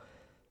of how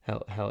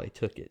I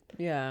took it.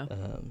 Yeah.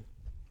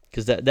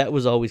 Because that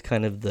was always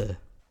kind of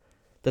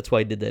that's why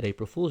I did that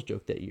April Fool's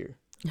joke that year.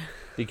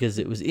 Because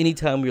it was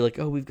anytime we were like,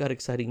 oh, we've got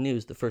exciting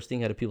news, the first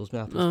thing out of people's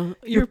mouth was,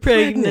 you're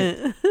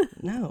pregnant.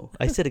 No,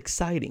 I said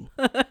exciting,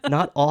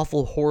 not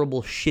awful,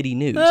 horrible, shitty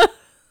news.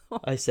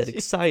 I said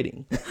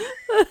exciting.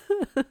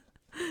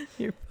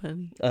 You're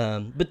funny.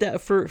 But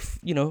that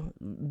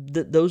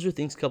those are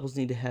things couples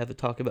need to have a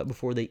talk about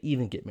before they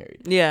even get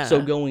married. Yeah.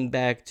 So going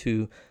back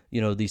to,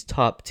 these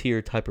top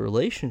tier type of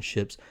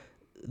relationships,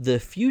 the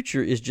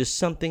future is just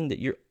something that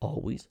you're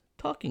always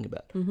talking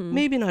about. Mm-hmm.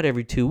 Maybe not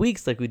every 2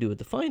 weeks like we do with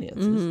the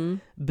finances,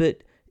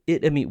 but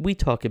we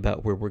talk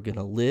about where we're going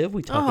to live.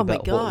 We talk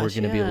about what we're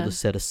going to be able to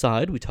set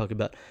aside. We talk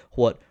about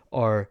what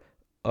our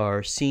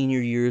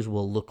senior years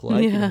will look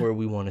like and where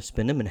we want to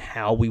spend them and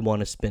how we want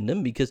to spend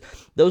them, because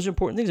those are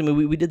important things. I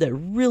mean, we did that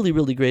really,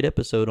 really great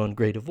episode on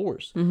Gray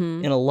Divorce.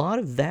 And a lot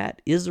of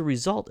that is a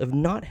result of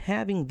not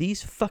having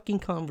these fucking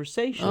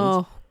conversations.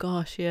 Oh,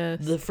 gosh,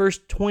 yes. The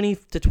first 20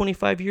 to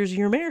 25 years of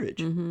your marriage.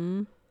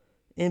 Mm-hmm.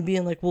 And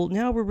being like, well,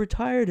 now we're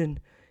retired and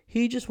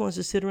he just wants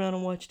to sit around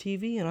and watch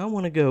TV, and I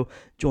want to go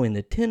join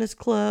the tennis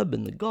club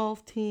and the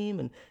golf team,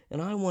 and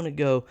I want to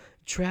go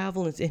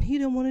travel, and he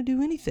didn't want to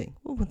do anything.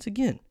 Well, once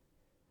again,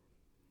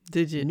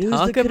 did you news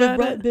talk that could about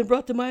have been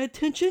brought to my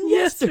attention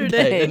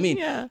yesterday. I mean,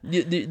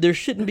 there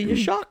shouldn't be a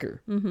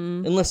shocker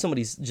unless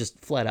somebody's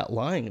just flat out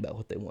lying about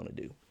what they want to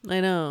do.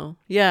 I know.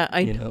 Yeah,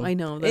 I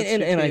know. That's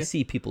and true I too.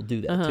 see people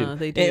do that too.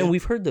 They do. And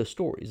we've heard those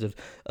stories of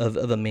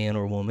a man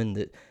or woman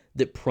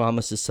that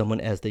promises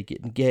someone as they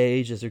get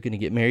engaged, as they're going to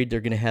get married,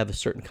 they're going to have a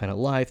certain kind of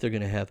life, they're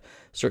going to have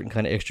certain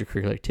kind of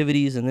extracurricular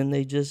activities, and then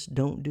they just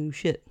don't do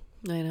shit.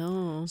 I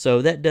know.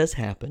 So that does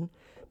happen,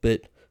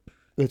 but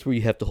that's where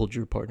you have to hold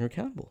your partner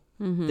accountable.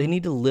 They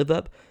need to live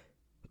up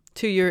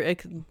to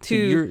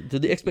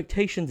the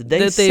expectations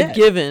they've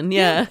given.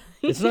 Yeah.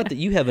 It's not that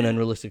you have an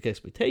unrealistic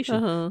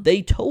expectation.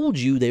 They told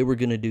you they were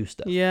going to do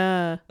stuff.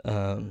 Yeah.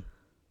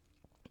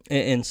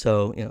 And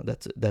so,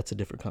 that's a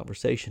different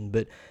conversation.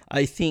 But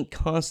I think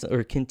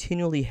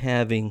continually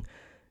having,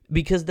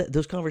 because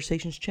those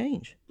conversations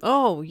change.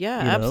 Oh yeah,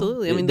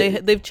 absolutely. I mean,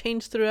 they've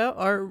changed throughout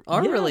our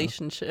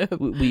relationship.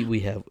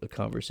 We have a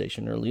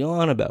conversation early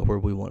on about where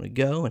we want to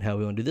go and how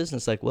we want to do this, and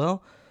it's like,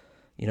 well,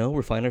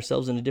 we find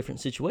ourselves in a different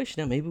situation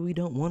now. Maybe we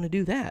don't want to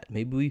do that.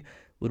 Maybe we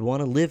would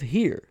want to live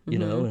here.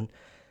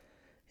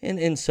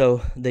 And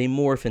so they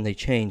morph and they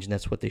change, and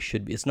that's what they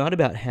should be. It's not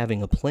about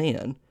having a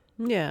plan.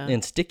 Yeah.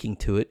 And sticking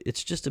to it.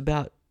 It's just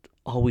about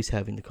always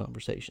having the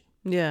conversation.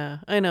 Yeah,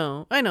 I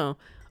know. Oh,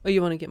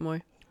 you want to get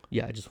more?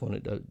 Yeah, I just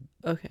wanted to.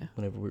 Okay.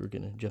 Whenever we were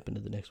going to jump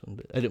into the next one,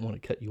 but I didn't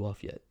want to cut you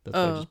off yet. That's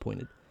why I just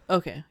pointed.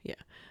 Okay, yeah.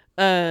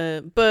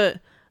 But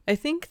I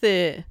think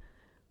that,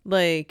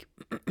 like,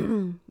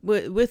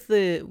 with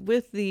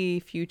the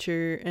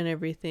future and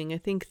everything, I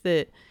think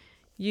that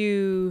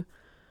you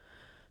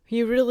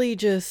really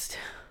just.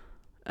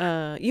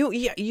 You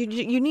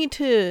need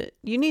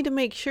to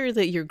make sure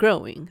that you're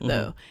growing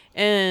though.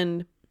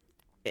 And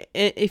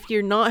if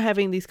you're not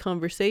having these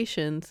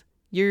conversations,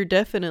 you're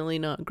definitely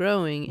not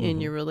growing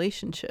in your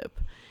relationship,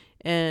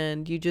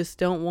 and you just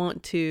don't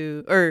want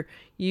to, or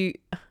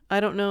I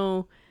don't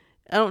know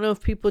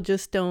if people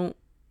just don't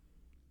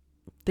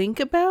think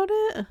about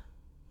it.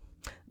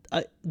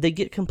 They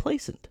get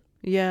complacent.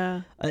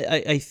 Yeah.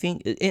 I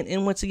think,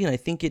 and once again, I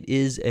think it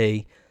is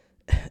a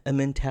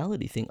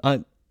mentality thing.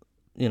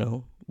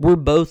 We're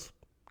both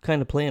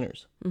kind of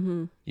planners.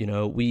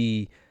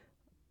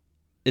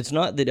 It's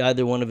not that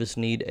either one of us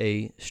need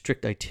a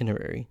strict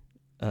itinerary.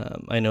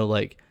 I know,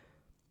 like,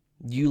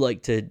 you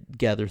like to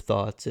gather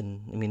thoughts,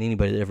 and I mean,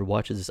 anybody that ever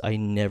watches this, I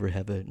never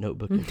have a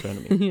notebook in front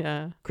of me.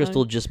 Yeah.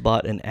 Crystal just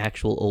bought an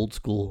actual old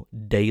school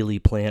daily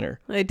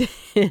planner. I did.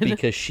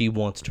 Because she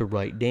wants to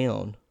write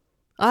down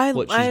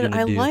what she's going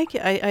to do. I like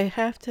it. I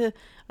have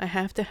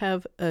to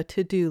have a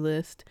to-do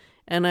list,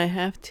 and I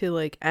have to,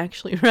 like,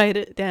 actually write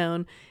it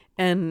down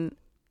and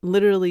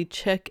literally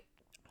check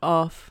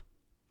off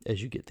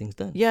as you get things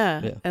done.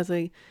 Yeah.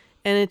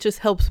 And it just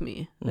helps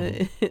me.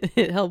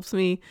 It helps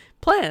me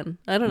plan.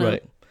 I don't know.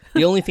 Right.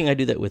 The only thing I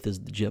do that with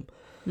is the gym.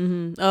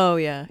 Oh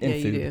yeah. And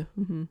yeah, food. You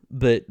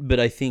do. But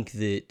I think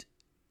that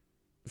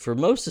for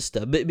most of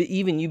stuff, but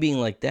even you being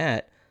like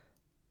that,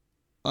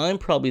 I'm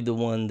probably the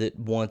one that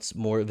wants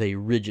more of a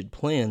rigid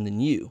plan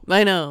than you.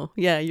 I know.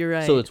 Yeah, you're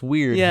right. So it's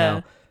weird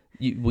how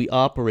we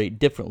operate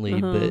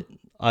differently, but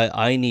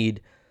I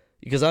need,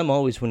 because I'm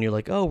always, when you're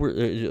like, oh,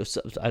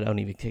 I can't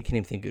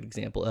even think of a good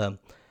example.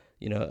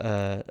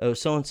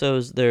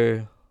 So-and-so's,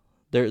 they're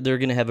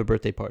going to have a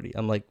birthday party.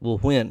 I'm like, well,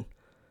 when?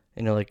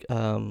 And they're like,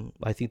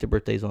 I think their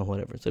birthday's on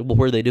whatever. It's like, well,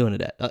 where are they doing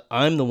it at?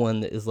 I'm the one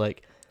that is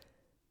like,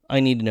 I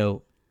need to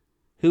know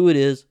who it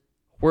is,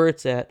 where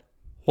it's at,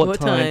 what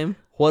time,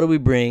 what do we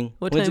bring,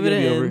 what when's time it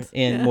going to be ends. over,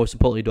 and most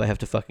importantly, do I have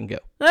to fucking go?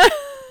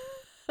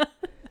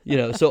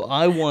 So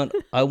I want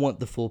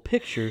the full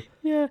picture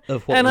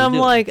of what and we're I'm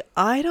doing. like,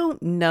 I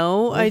don't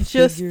know. I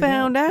just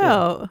found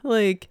out. Yeah.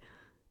 Like,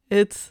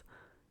 it's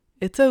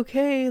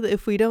okay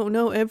if we don't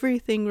know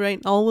everything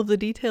all of the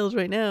details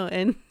right now.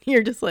 And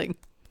you're just like,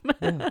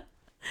 yeah.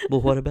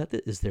 Well, what about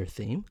this? Is there a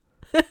theme?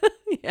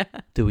 Yeah.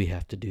 Do we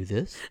have to do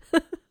this?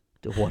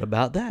 What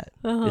about that?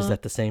 Is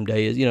that the same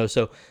day as,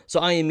 so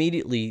I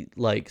immediately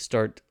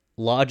start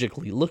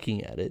logically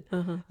looking at it.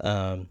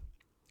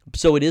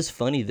 So it is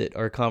funny that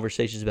our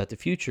conversations about the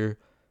future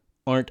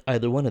aren't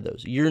either one of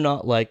those. You're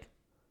not like,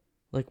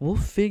 Like, we'll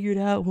figure it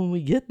out when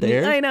we get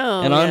there. I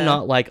know. And I'm yeah.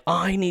 not like,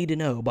 I need to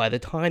know by the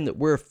time that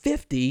we're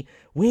 50,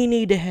 we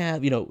need to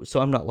have, so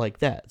I'm not like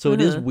that. So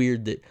it is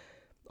weird that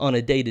on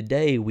a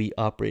day-to-day, we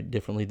operate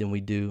differently than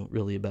we do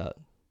really about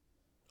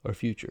our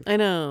future. I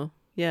know.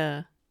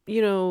 Yeah.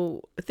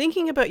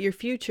 Thinking about your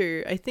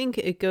future, I think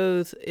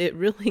it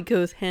really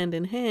goes hand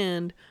in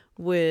hand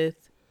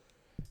with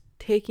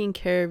taking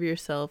care of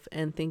yourself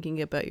and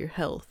thinking about your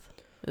health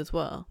as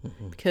well.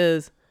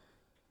 Because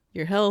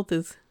your health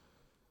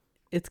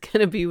it's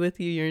going to be with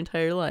you your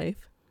entire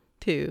life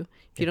too.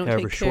 If you don't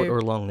However take care, short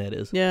or long that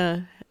is.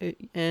 Yeah.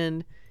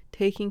 And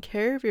taking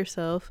care of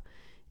yourself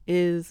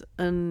is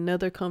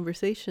another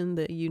conversation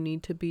that you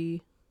need to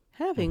be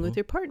having with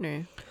your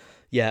partner.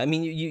 Yeah, I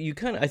mean, you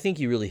kind of, I think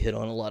you really hit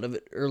on a lot of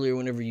it earlier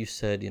whenever you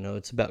said,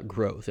 it's about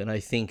growth. And I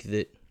think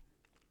that,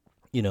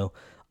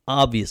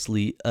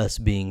 obviously us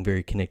being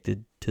very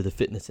connected to the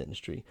fitness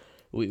industry,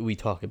 we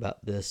talk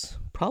about this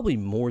probably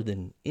more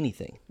than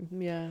anything.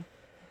 Yeah.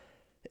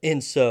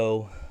 And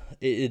so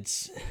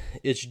it's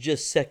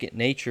just second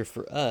nature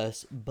for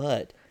us,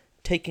 but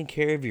taking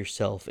care of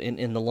yourself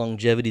and the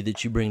longevity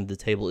that you bring to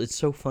the table, it's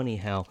so funny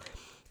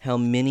how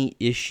many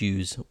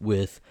issues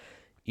with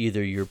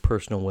either your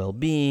personal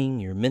well-being,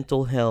 your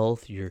mental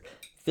health, your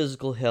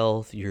physical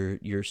health,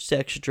 your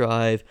sex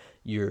drive,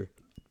 your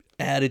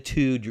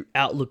attitude, your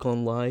outlook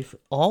on life,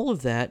 all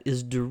of that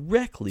is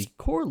directly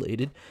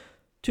correlated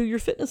to your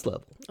fitness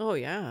level. Oh,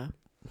 yeah.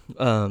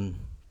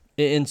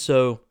 And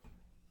so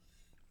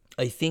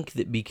I think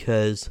that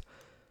because,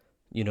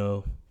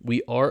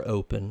 we are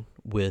open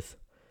with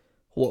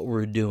what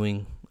we're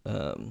doing,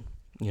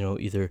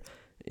 either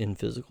in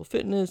physical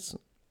fitness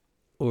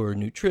or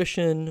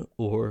nutrition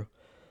or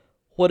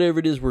whatever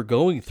it is we're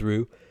going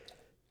through,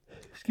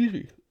 excuse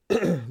me,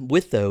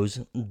 with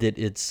those, that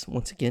it's,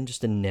 once again,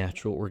 just a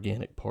natural,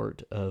 organic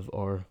part of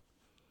our,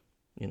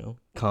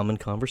 common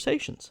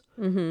conversations.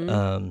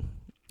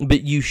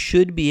 But you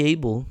should be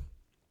able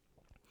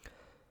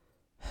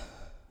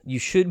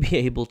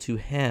to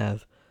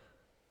have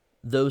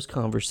those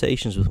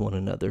conversations with one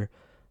another.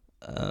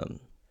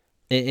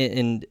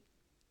 And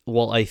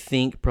while I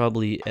think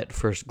probably at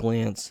first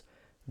glance,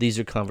 these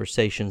are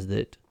conversations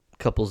that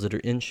couples that are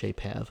in shape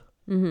have,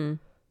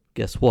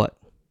 guess what?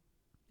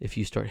 If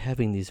you start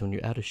having these when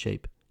you're out of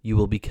shape, you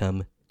will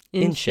become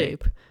in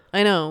shape.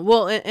 I know.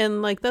 Well,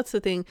 and like, that's the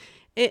thing.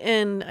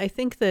 And I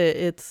think that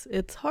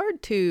it's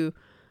hard to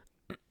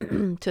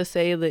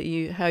say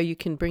that how you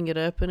can bring it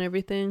up and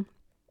everything.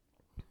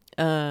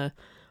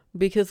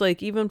 Because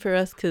like, even for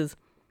us, because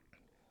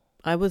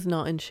I was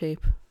not in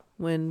shape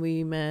when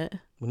we met.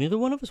 Well, neither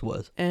one of us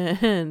was.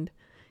 And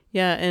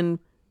yeah, and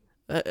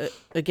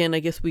again, I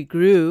guess we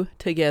grew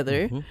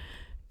together.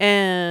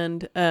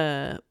 And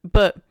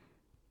but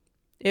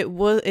it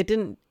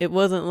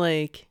wasn't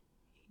like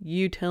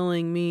you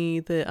telling me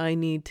that I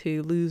need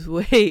to lose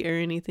weight or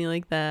anything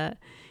like that.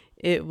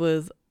 It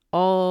was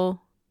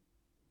all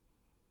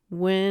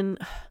when,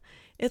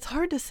 it's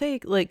hard to say,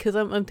 like, because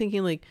I'm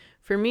thinking, like,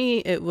 for me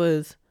it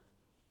was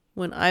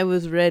when I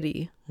was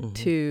ready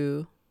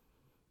to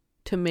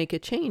make a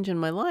change in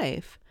my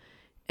life.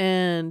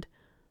 And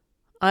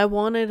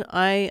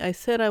I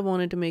said I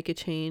wanted to make a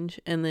change,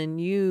 and then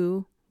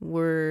you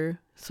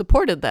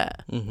supported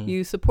that.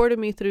 You supported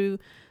me through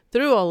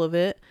all of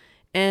it,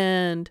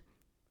 and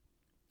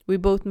we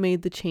both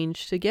made the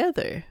change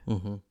together.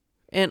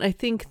 And I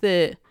think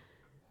that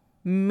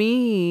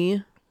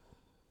me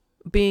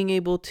being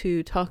able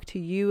to talk to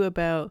you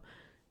about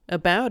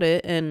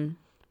it and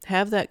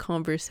have that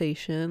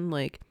conversation,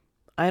 like,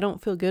 I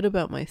don't feel good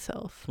about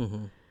myself.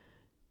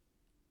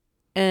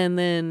 And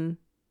then,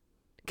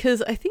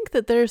 because I think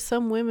that there's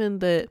some women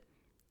that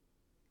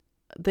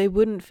they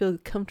wouldn't feel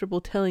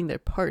comfortable telling their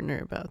partner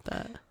about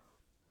that.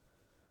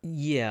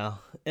 Yeah.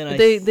 And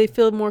they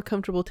feel more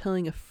comfortable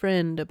telling a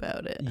friend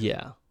about it.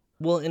 Yeah.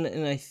 Well,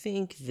 and I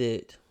think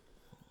that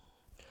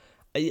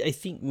I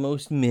think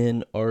most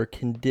men are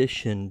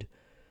conditioned.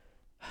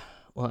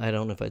 Well, I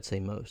don't know if I'd say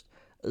most.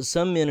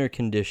 Some men are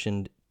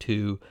conditioned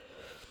to,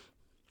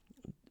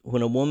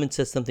 when a woman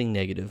says something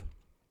negative,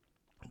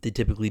 they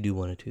typically do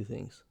one of two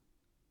things.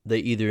 They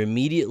either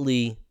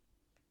immediately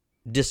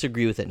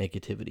disagree with that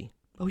negativity.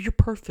 Oh, you're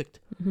perfect.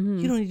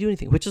 You don't need to do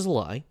anything, which is a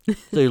lie.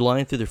 They're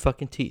lying through their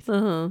fucking teeth.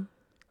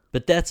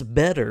 But that's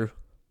better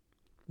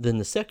than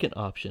the second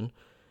option,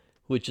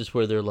 which is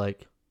where they're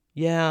like,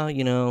 yeah, I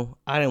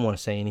didn't want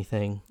to say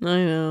anything. I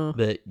know.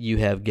 But you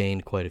have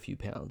gained quite a few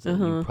pounds, and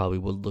you probably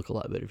would look a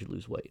lot better if you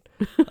lose weight.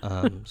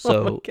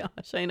 So, oh my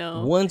gosh, I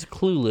know. One's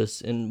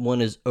clueless and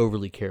one is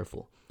overly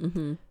careful.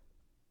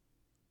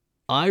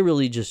 I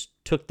really just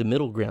took the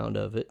middle ground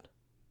of it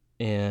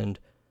and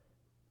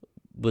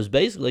was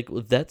basically like, well,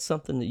 if that's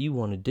something that you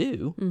want to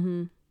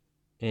do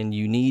and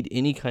you need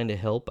any kind of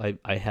help,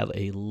 I have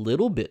a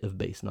little bit of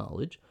base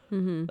knowledge,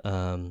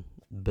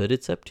 but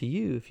it's up to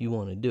you if you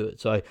want to do it.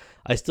 So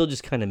I still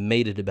just kind of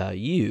made it about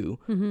you,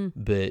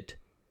 but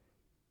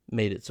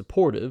made it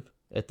supportive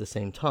at the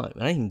same time.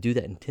 And I didn't do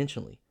that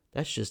intentionally.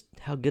 That's just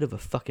how good of a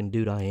fucking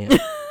dude I am.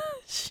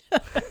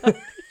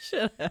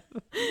 should have.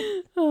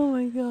 Oh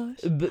my gosh.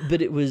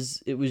 But it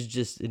was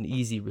just an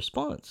easy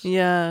response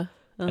Yeah.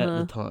 at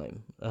the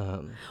time.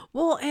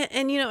 Well,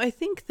 and I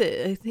think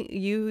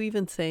you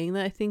even saying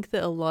that, I think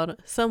that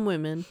some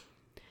women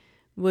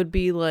would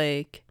be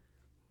like,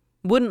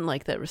 wouldn't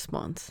like that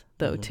response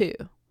though too.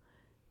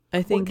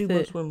 I think what do that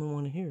most women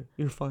want to hear?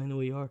 You're fine the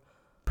way you are.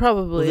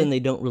 probably. Well, then they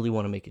don't really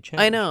want to make a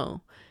change. I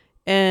know.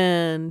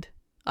 And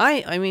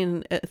I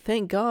mean,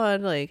 thank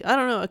God, like, I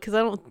don't know,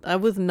 because I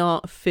was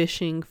not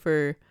fishing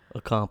for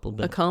a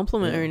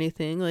compliment or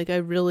anything. Like, I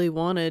really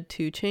wanted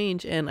to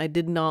change, and I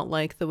did not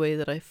like the way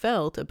that I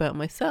felt about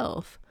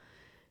myself.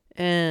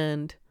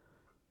 And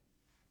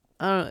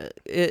I don't know,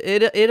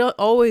 it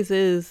always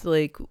is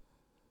like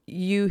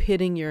you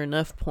hitting your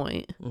enough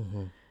point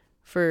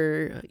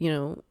for,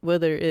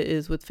 whether it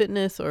is with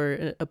fitness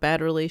or a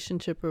bad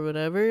relationship or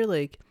whatever,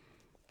 like,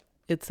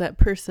 it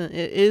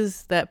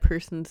is that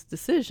person's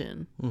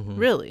decision.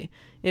 Really.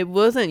 It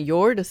wasn't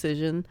your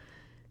decision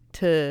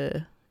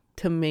to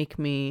make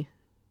me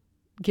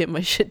get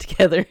my shit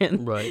together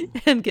and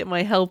and get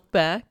my health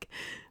back.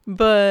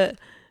 But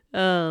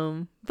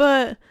I don't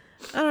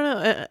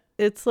know.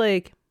 It's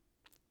like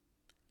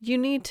you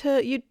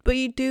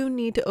do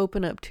need to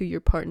open up to your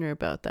partner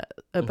about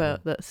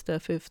that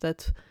stuff if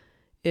that's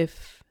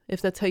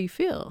how you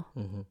feel.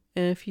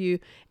 And if you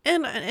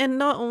and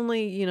not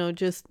only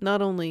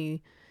not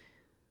only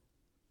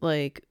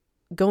like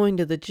going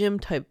to the gym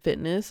type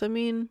fitness, I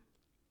mean,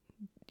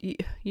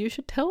 you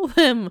should tell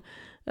them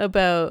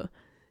about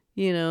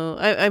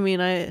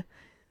my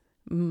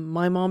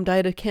mom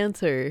died of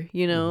cancer,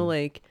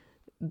 like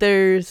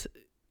there's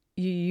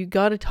you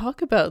got to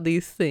talk about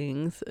these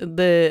things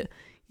that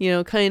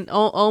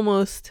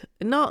almost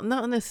not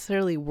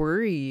necessarily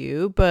worry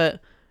you, but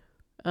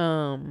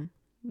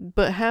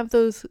have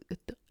those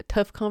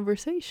tough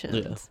conversations.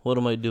 Yeah. What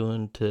am I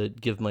doing to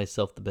give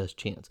myself the best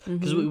chance?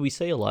 Because we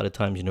say a lot of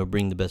times,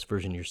 bring the best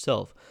version of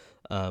yourself.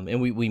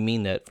 And we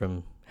mean that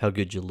from how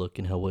good you look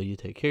and how well you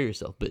take care of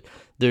yourself. But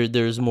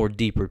there's a more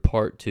deeper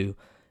part to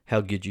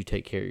how good you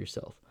take care of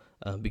yourself.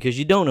 Because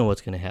you don't know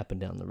what's going to happen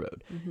down the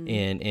road.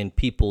 And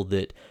people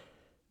that,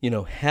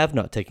 have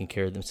not taken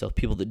care of themselves,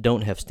 people that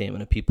don't have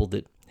stamina, people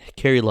that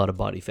carry a lot of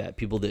body fat,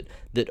 people that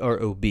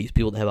are obese,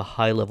 people that have a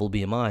high level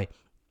BMI,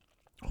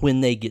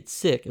 when they get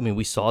sick, I mean,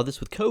 we saw this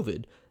with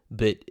COVID,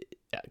 but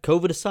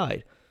COVID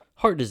aside,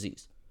 heart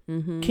disease,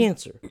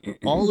 cancer,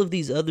 all of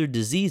these other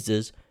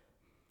diseases,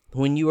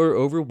 when you are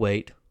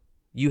overweight,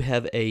 you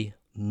have a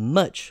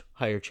much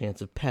higher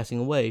chance of passing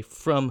away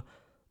from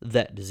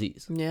that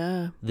disease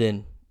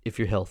than if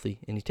you're healthy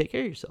and you take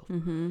care of yourself.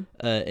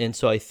 And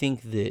so I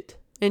think that...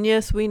 And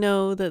yes, we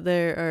know that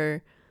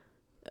there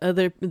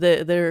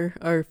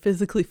are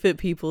physically fit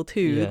people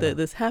too that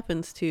this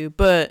happens to,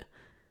 but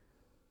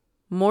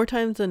more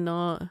times than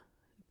not,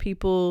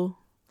 people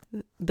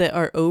that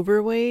are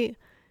overweight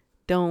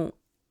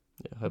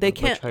they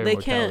can't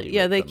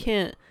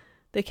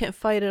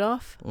fight it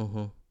off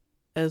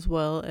as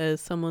well as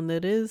someone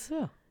that is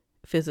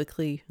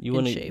physically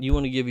in shape. You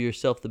want to give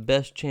yourself the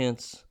best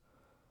chance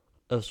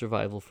of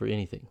survival for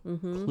anything,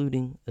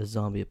 including a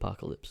zombie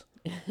apocalypse.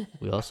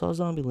 We all saw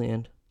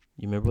Zombieland.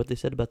 You remember what they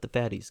said about the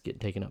fatties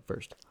getting taken out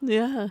first?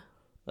 Yeah.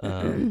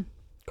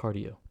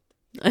 Cardio.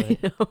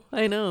 Right?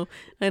 I know.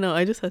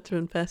 I just have to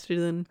run faster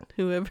than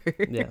whoever.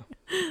 Yeah.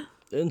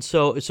 And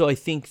so I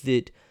think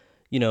that,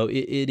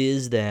 it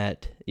is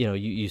that,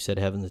 you said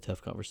having the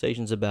tough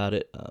conversations about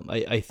it.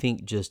 I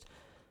think just,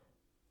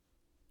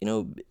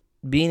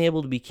 being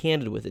able to be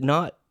candid with it,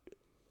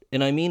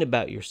 and I mean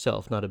about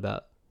yourself, not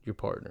about your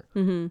partner.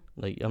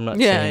 Like, I'm not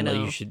saying like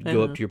you should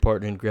go up to your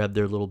partner and grab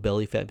their little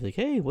belly fat and be like,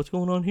 hey, what's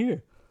going on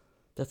here?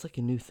 That's like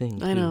a new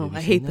thing. I know.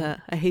 I hate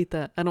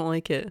that. I don't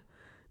like it.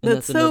 And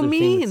that's so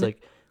mean. It's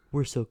like,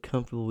 we're so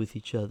comfortable with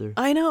each other.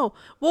 I know.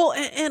 Well,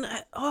 and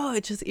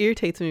it just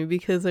irritates me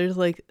because there's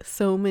like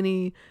so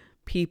many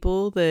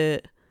people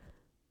that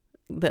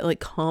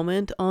like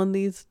comment on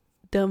these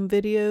dumb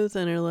videos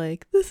and are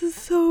like, this is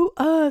so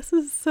us.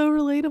 This is so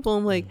relatable.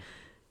 I'm like,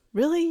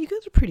 really? You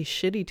guys are pretty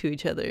shitty to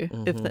each other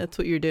if that's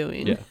what you're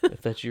doing. Yeah,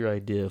 if that's your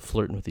idea of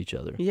flirting with each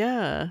other.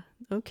 Yeah.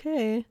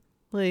 Okay.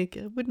 Like,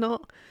 I would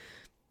not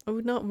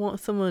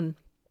want someone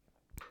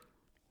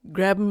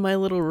grabbing my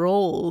little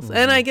rolls.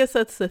 And I guess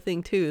that's the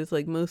thing too, is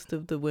like most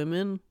of the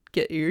women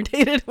get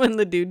irritated when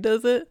the dude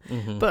does it.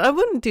 But I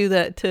wouldn't do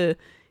that to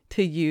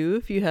you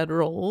if you had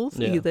rolls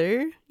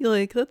either. You're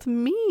like, that's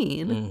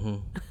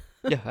mean.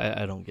 Yeah,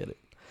 I don't get it.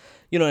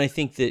 And I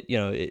think that,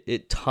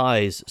 it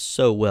ties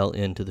so well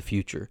into the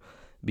future,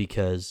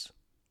 because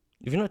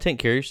if you're not taking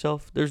care of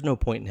yourself, there's no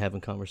point in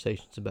having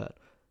conversations about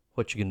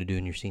what you're going to do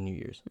in your senior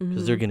years,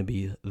 because they're going to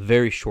be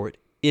very short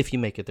if you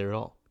make it there at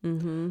all.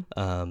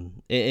 And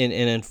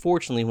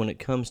unfortunately, when it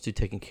comes to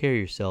taking care of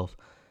yourself,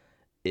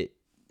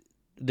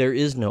 there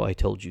is no "I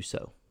told you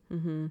so,"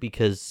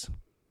 because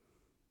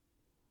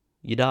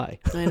you die.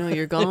 I know,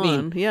 you're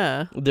gone.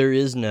 Yeah, there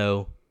is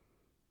no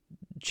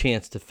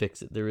chance to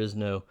fix it. There is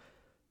no,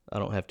 I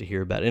don't have to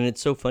hear about it. And it's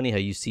so funny how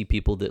you see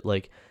people that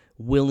like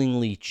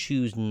willingly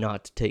choose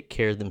not to take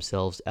care of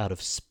themselves out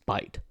of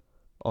spite,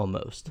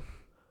 almost.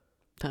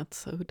 That's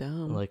so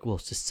dumb. Like, well,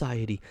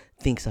 society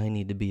thinks I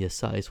need to be a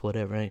size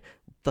whatever.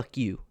 Fuck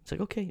you. It's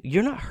like, okay,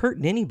 you're not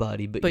hurting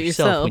anybody but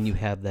yourself when you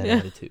have that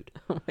attitude.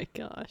 Oh my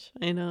gosh,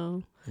 I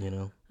know. You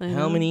know, I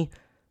how know. many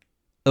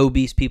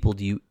obese people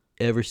do you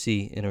ever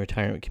see in a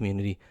retirement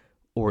community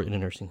or in a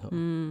nursing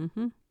home?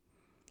 Mm-hmm.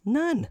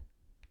 None.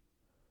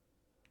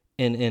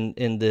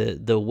 And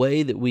the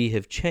way that we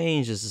have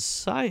changed as a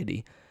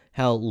society,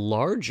 how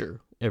larger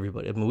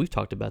everybody. I mean, we've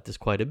talked about this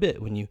quite a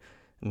bit. When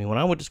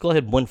I went to school, I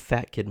had one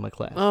fat kid in my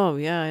class. Oh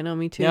yeah, I know.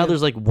 Me too. Now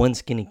there's like one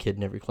skinny kid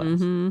in every class.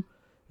 Mm-hmm.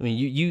 I mean,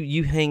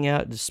 you hang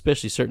out,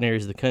 especially certain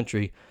areas of the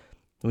country.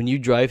 When you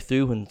drive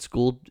through when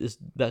school is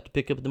about to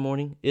pick up in the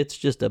morning, it's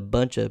just a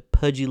bunch of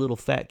pudgy little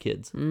fat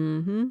kids.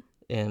 Mm-hmm.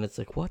 And it's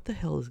like, what the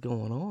hell is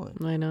going on?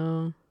 I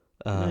know.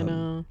 I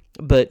know.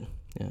 But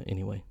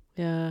anyway.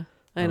 Yeah,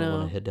 I don't know.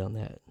 want to head down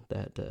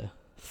that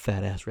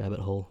fat ass rabbit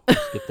hole.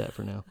 Skip that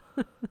for now.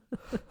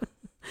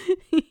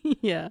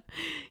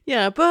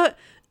 Yeah, but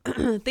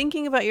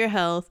thinking about your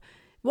health,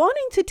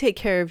 wanting to take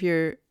care of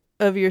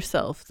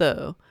yourself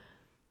though,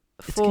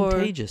 It's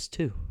contagious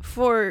too.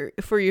 For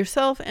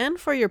yourself and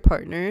for your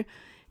partner,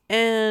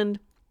 and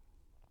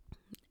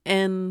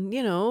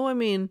you know, I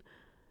mean,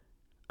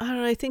 I don't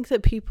know, I think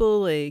that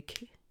people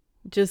like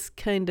just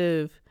kind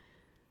of,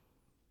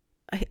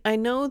 I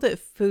know that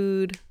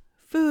food,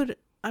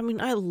 I mean,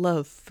 I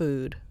love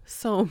food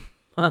so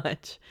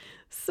much,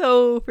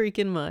 so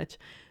freaking much.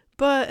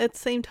 But at the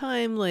same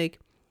time, like,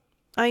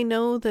 I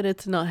know that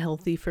it's not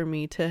healthy for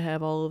me to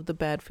have all of the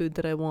bad food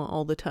that I want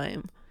all the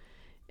time.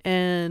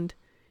 And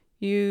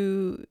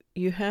you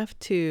have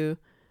to,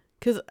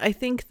 because I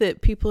think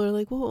that people are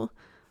like, well,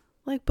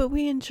 like, but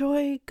we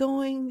enjoy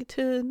going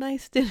to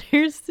nice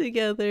dinners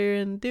together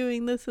and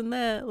doing this and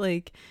that.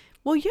 Like,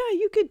 well, yeah,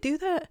 you could do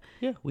that.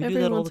 Yeah, we every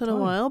do that all once the in time.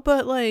 a while,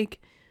 but like,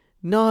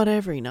 not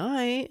every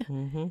night.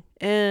 Mm-hmm.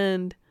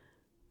 And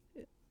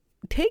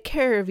take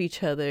care of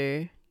each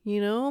other. You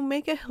know,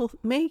 make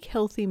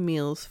healthy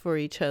meals for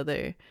each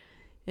other,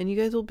 and you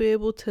guys will be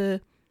able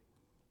to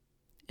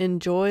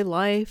enjoy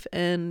life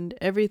and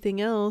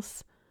everything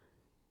else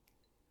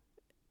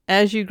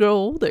as you grow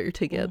older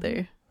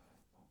together.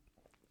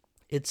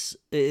 It's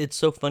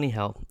so funny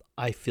how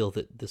I feel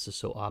that this is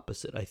so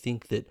opposite. I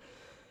think that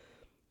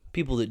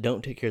people that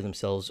don't take care of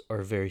themselves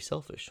are very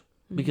selfish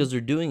because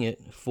they're doing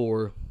it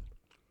for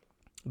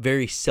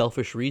very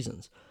selfish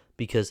reasons,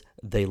 because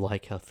they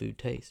like how food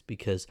tastes,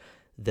 because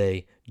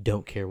they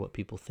don't care what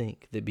people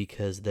think, that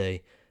because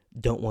they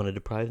don't want to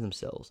deprive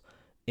themselves.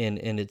 And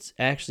it's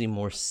actually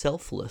more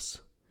selfless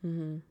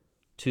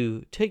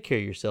to take care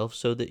of yourself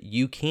so that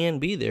you can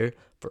be there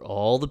for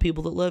all the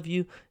people that love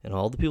you and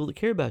all the people that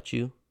care about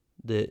you,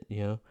 that,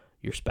 you know,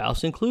 your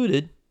spouse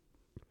included.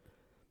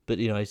 But,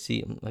 you know, I see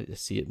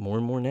it more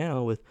and more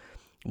now with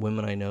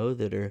women I know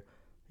that are,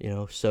 you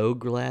know, so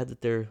glad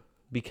that they're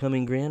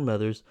becoming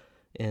grandmothers,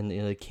 and,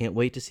 you know, they can't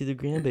wait to see their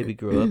grandbaby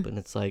grow up. And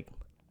it's like,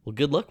 well,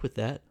 good luck with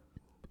that.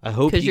 I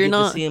hope you get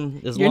to see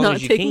him as long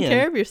as you can. You're not taking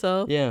care of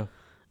yourself. Yeah.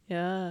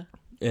 Yeah.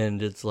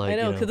 And it's like, I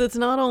know, because it's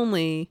not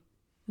only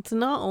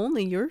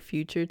your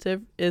future.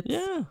 It's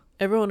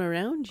everyone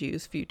around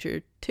you's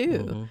future too.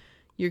 Mm-hmm.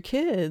 Your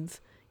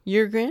kids,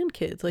 your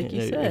grandkids, like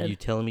you said. Are you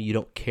telling me you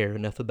don't care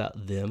enough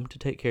about them to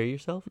take care of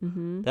yourself?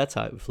 Mm-hmm. That's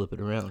how I would flip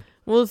it around.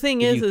 Well, the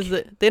thing is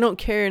that they don't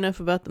care enough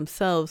about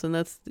themselves, and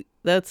that's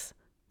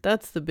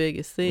the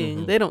biggest thing.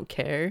 Mm-hmm. They don't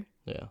care.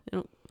 Yeah. They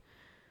don't.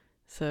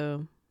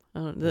 So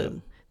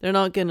they're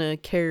not gonna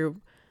care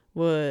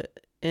what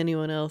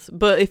anyone else.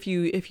 But if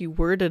you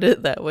worded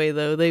it that way,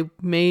 though, they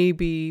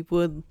maybe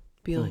would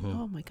be like,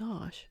 "Oh my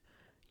gosh,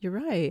 you're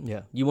right."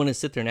 Yeah. You want to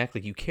sit there and act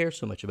like you care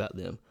so much about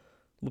them.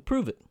 Well,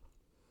 prove it.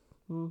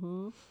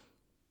 Mm-hmm.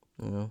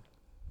 You know?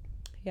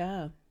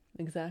 Yeah,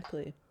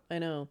 exactly. I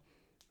know.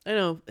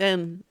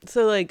 And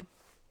so, like,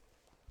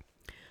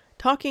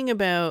 talking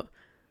about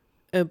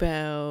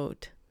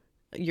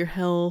your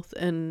health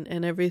and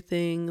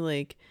everything,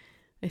 like,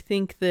 I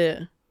think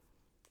that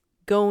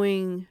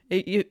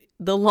the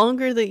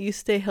longer that you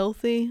stay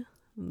healthy,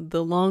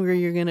 the longer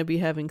you're going to be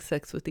having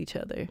sex with each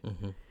other.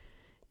 Mm-hmm.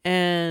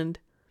 And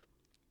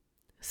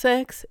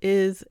sex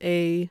is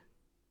a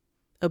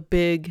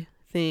big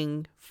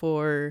thing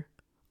for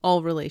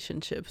all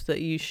relationships,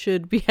 that you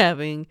should be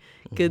having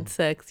good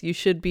sex. You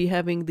should be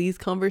having these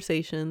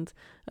conversations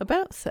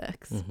about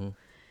sex. Mm-hmm.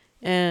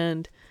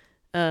 And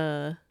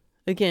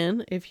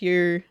again, if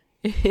you're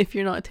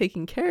not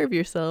taking care of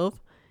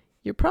yourself,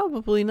 you're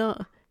probably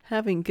not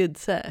having good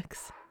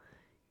sex.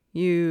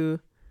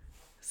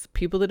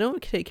 People that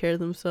don't take care of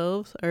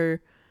themselves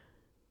are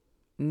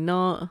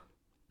not.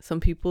 Some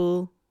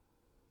people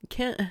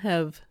can't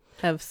have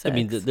sex. I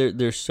mean,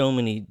 there's so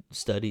many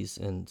studies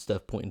and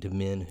stuff pointing to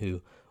men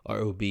who are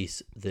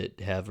obese that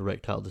have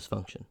erectile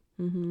dysfunction.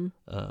 Mm-hmm.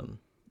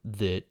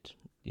 That,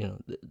 you know,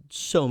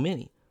 so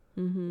many.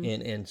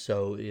 Mm-hmm. And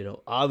so, you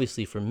know,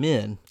 obviously for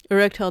men,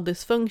 erectile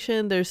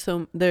dysfunction.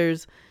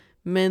 There's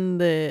men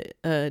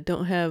that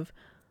don't have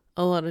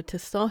a lot of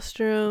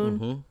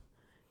testosterone,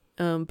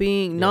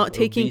 Yeah, not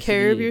taking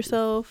care of obesity,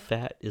 yourself.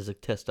 Fat is a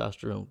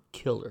testosterone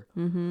killer.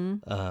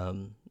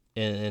 Mm-hmm.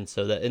 And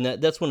so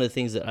that's one of the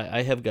things that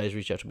I have guys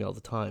reach out to me all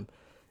the time,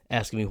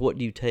 asking me, what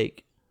do you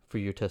take for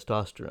your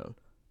testosterone?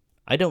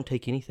 I don't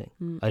take anything.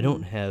 I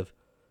don't have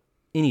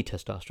any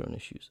testosterone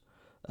issues.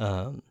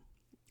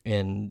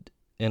 And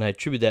I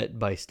attribute that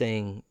by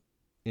staying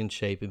in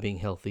shape and being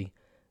healthy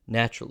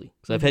naturally.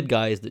 Because I've had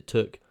guys that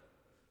took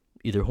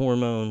either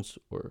hormones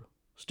or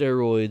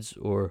steroids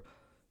or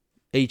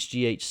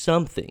HGH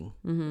something,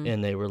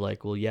 and they were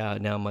like, well, yeah,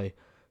 now my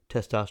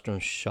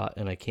testosterone's shot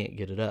and I can't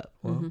get it up.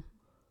 Well,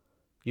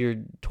 you're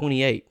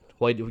 28.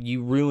 Why do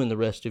you ruin the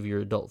rest of your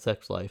adult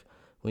sex life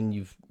when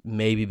you've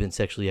maybe been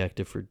sexually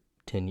active for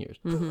 10 years?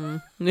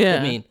 Yeah,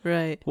 I mean,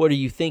 right. what are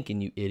you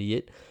thinking, you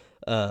idiot?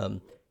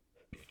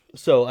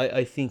 So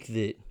I think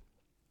that,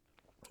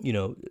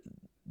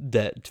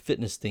 that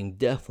fitness thing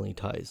definitely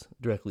ties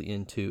directly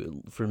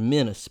into, for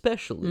men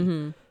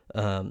especially,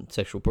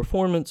 sexual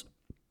performance,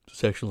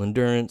 sexual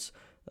endurance,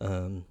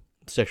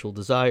 sexual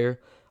desire.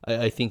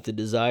 I think the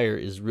desire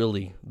is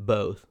really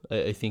both.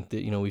 I think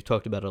that, we've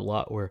talked about it a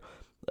lot, where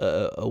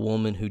a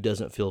woman who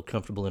doesn't feel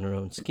comfortable in her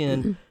own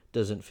skin,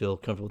 doesn't feel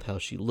comfortable with how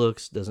she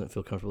looks, doesn't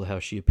feel comfortable with how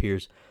she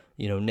appears,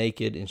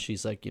 naked, and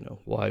she's like,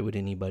 why would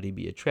anybody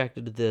be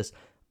attracted to this?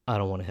 I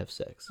don't want to have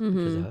sex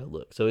because of how I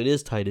look. So it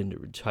is tied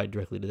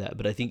directly to that.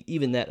 But I think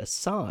even that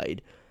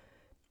aside,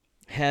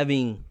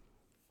 having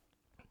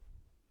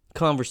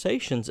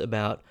conversations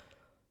about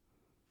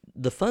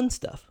the fun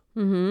stuff.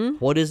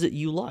 What is it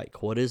you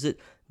like? What is it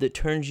that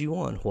turns you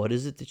on? What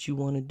is it that you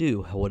want to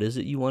do? What is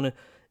it you want to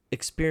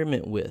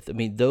experiment with? I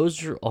mean,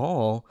 those are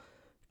all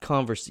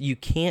you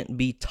can't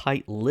be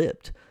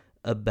tight-lipped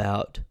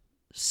about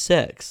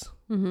sex.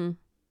 Did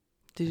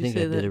you I think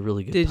say I that? did a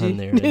really good pun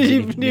there. Did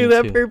you do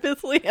that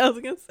purposely? I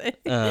was gonna say.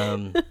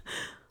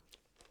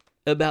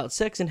 About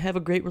sex and have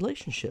a great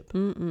relationship.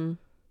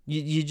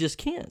 You just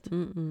can't.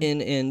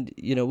 And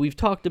we've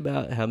talked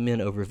about how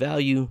men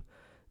overvalue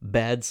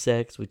bad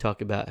sex. We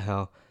talk about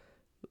how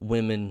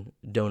women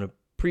don't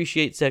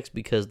appreciate sex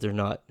because they're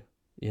not,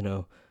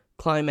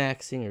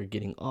 climaxing or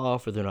getting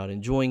off, or they're not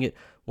enjoying it.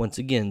 Once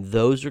again,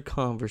 those are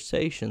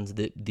conversations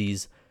that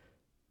these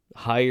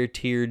higher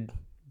tiered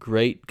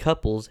great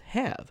couples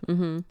have.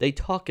 They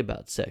talk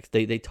about sex.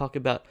 They talk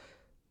about,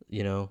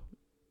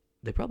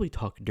 they probably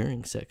talk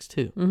during sex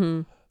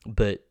too.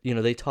 But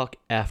they talk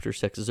after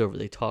sex is over.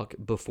 They talk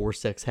before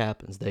sex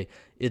happens.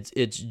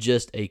 It's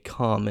just a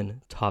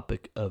common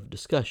topic of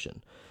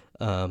discussion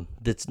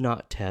that's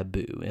not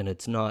taboo, and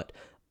it's not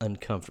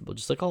uncomfortable.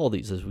 Just like all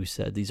these, as we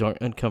said, these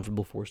aren't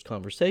uncomfortable forced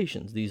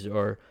conversations. These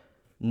are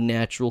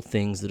natural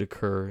things that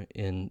occur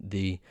in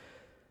the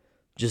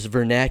just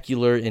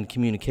vernacular and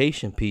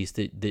communication piece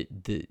that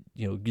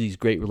these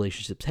great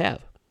relationships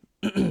have.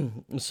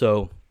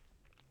 So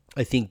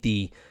I think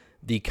the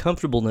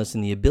comfortableness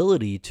and the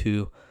ability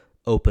to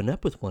open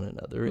up with one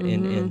another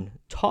and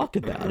talk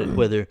about it,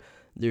 whether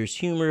there's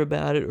humor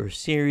about it or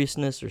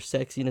seriousness or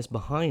sexiness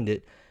behind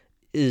it,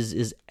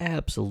 is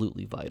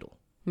absolutely vital.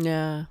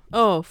 Yeah.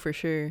 Oh, for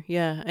sure.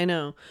 Yeah, I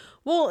know.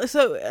 Well,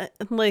 so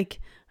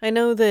I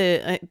know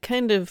that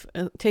kind of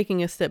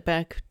taking a step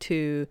back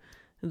to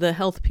the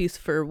health piece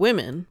for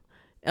women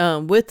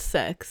with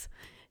sex.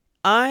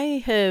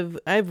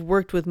 I've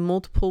worked with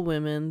multiple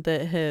women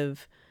that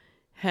have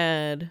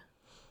had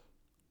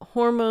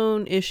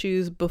hormone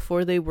issues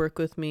before they work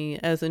with me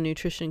as a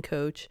nutrition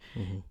coach,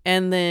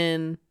 and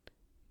then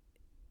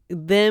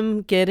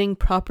them getting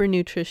proper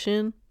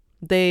nutrition,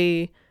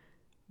 they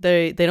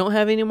don't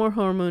have any more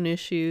hormone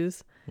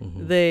issues.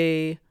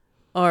 They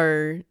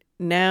are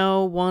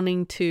now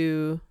wanting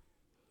to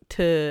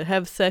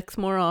have sex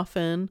more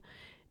often,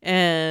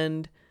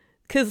 and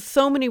because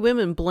so many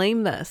women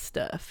blame that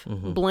stuff,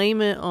 blame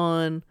it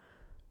on,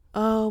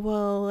 oh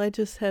well, I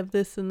just have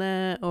this and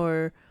that,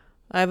 or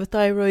I have a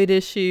thyroid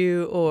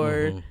issue,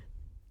 or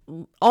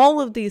all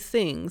of these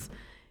things.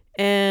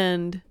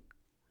 And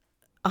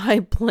I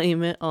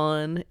blame it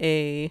on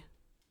a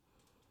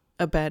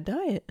bad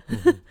diet.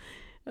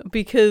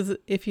 Because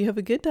if you have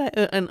a good diet,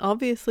 and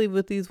obviously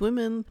with these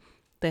women,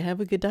 they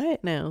have a good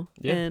diet now.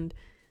 Yeah. And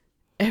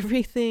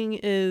everything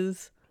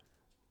is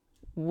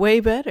way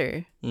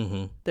better.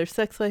 Their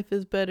sex life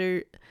is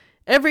better.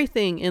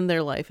 Everything in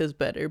their life is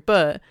better.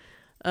 But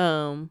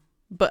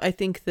I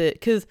think that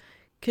because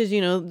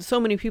so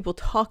many people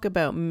talk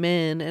about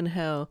men and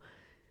how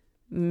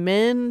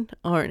men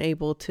aren't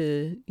able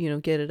to,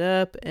 get it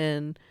up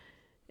and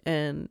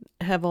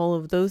have all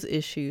of those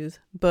issues.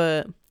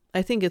 But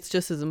I think it's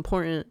just as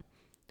important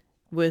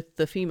with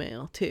the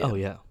female too. Oh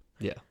yeah.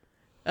 Yeah.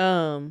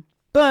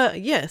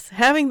 But yes,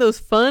 having those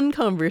fun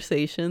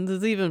conversations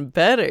is even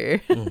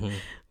better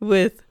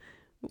with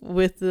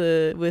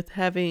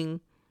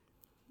having,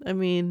 I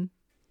mean,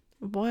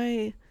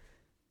 why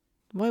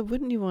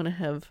wouldn't you want to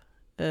have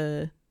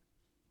a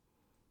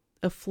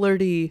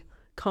flirty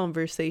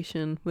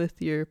conversation with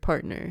your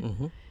partner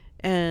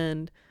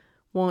and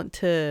want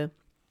to,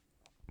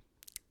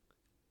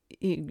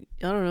 I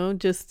don't know,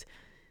 just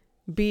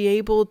be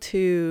able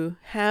to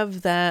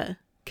have that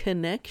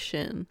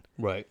connection.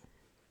 Right.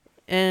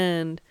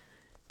 And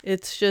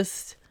it's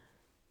just,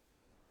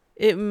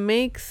 it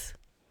makes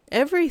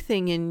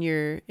everything in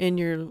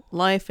your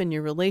life and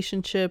your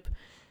relationship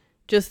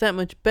just that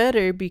much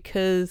better,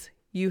 because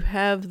you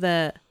have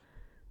that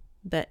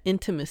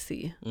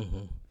intimacy.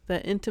 Mm-hmm.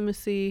 That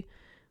intimacy,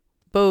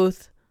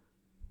 both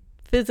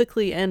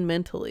physically and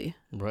mentally,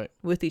 Right.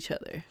 with each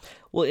other.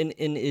 Well, and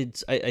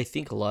it's, I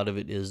think a lot of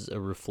it is a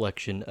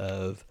reflection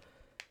of,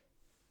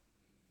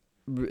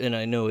 and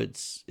I know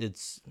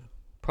it's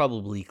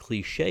probably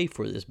cliche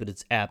for this, but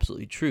it's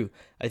absolutely true.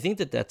 I think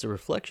that's a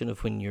reflection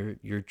of when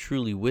you're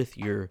truly with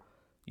your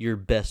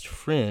best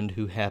friend,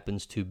 who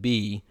happens to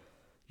be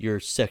your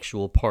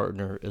sexual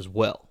partner as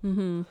well.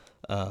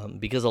 Mm-hmm.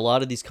 Because a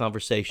lot of these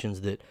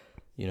conversations that,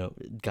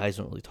 guys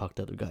don't really talk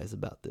to other guys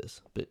about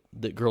this, but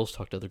that girls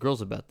talk to other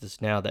girls about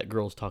this. Now that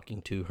girl's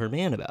talking to her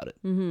man about it.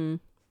 Mm-hmm.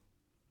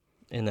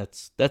 And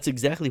that's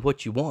exactly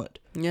what you want.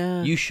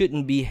 Yeah. You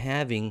shouldn't be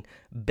having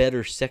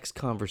better sex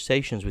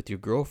conversations with your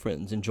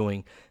girlfriends,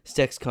 enjoying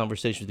sex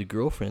conversations with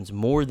your girlfriends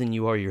more than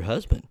you are your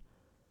husband.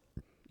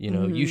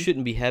 You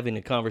shouldn't be having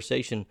a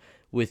conversation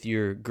with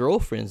your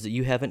girlfriends that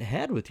you haven't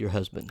had with your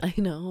husband. I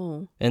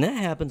know. And that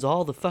happens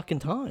all the fucking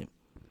time.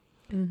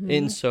 Mm-hmm.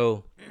 And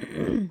so,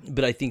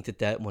 but I think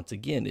that once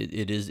again,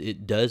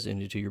 it does,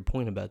 and to your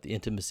point about the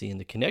intimacy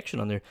and the connection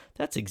on there,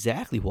 that's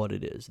exactly what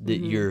it is. That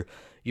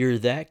you're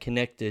that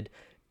connected,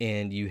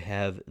 and you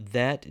have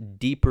that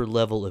deeper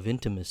level of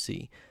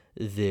intimacy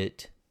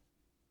that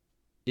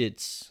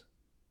it's,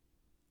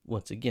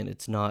 once again,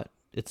 it's not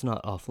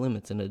off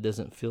limits, and it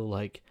doesn't feel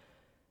like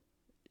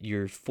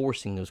you're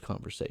forcing those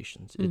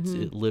conversations.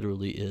 It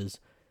literally is.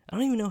 I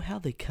don't even know how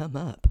they come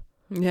up.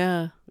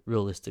 Yeah.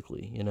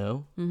 Realistically,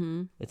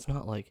 Mm-hmm. it's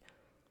not like,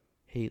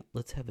 hey,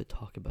 let's have a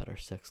talk about our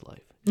sex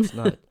life. It's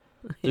not.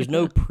 There's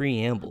no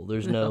preamble.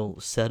 There's no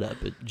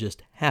setup. It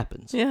just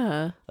happens.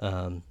 Yeah.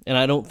 And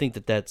I don't think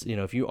that's,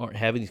 if you aren't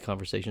having these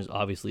conversations,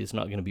 obviously it's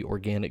not going to be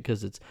organic,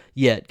 because it's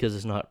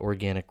not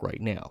organic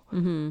right now.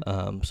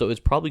 Mm-hmm. So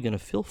it's probably going to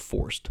feel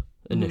forced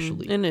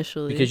initially.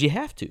 Initially, because you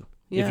have to.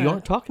 Yeah. If you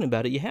aren't talking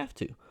about it, you have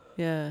to.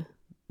 Yeah.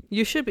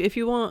 You should be, if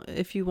you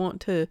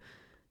want to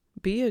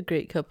be a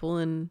great couple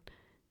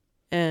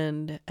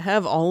and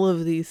have all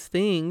of these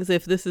things.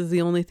 If this is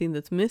the only thing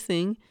that's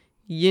missing,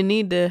 you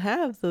need to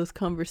have those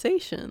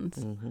conversations.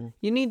 Mm-hmm.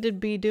 You need to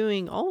be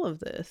doing all of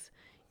this.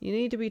 You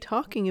need to be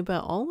talking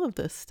about all of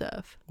this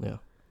stuff. Yeah.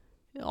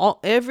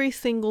 Every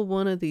single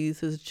one of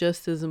these is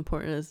just as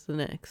important as the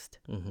next.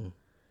 Mm-hmm.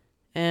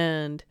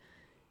 And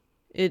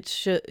I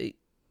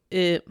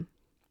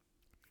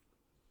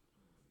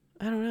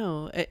don't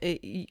know.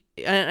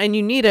 And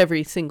you need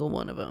every single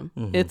one of them.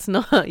 Mm-hmm. It's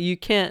not, you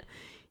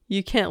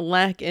can't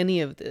lack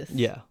any of this.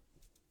 Yeah.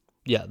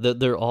 Yeah.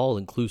 They're all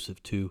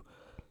inclusive to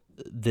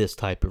this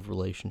type of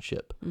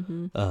relationship.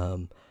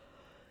 Mm-hmm.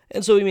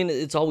 And so, I mean,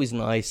 it's always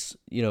nice,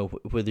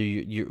 whether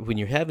when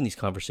you're having these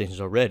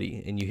conversations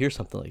already and you hear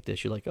something like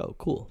this, you're like, oh,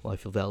 cool. Well, I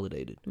feel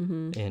validated.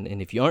 Mm-hmm.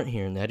 And if you aren't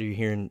hearing that, or you're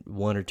hearing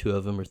one or two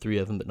of them or three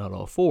of them, but not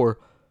all four,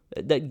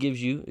 that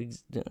gives you,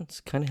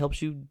 it kind of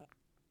helps you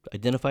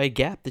identify a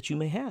gap that you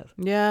may have.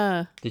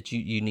 Yeah. That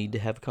you need to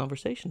have a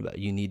conversation about.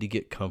 You need to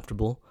get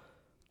comfortable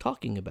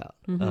talking about.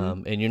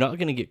 Mm-hmm. And you're not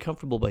going to get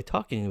comfortable by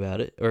talking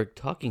about it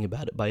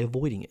by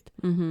avoiding it.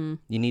 Mm-hmm.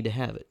 You need to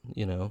have it,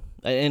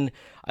 And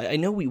I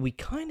know we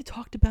kind of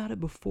talked about it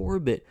before,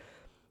 but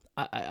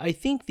I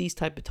think these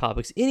type of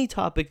topics, any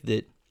topic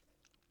that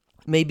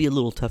may be a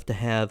little tough to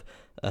have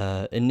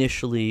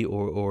initially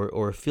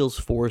or feels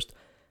forced,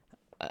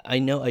 I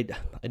know I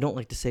don't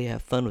like to say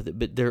have fun with it,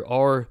 but there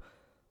are,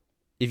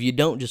 if you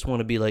don't just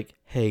want to be like,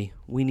 hey,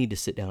 we need to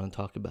sit down and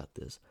talk about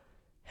this,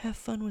 have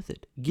fun with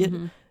it. Get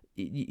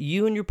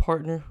you and your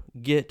partner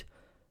get,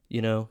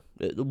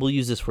 we'll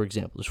use this for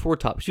example. There's 4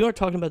 topics. You aren't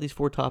talking about these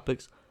 4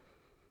 topics.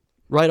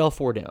 Write all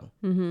 4 down.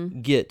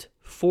 Mm-hmm. Get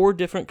 4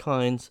 different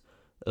kinds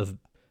of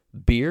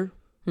beer,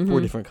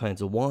 4 different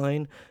kinds of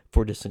wine,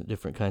 4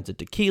 different kinds of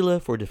tequila,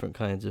 4 different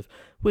kinds of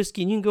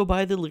whiskey. And you can go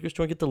buy the liquor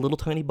store and get the little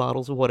tiny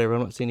bottles of whatever.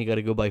 I'm not saying you got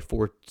to go buy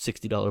 4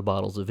 $60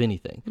 bottles of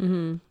anything.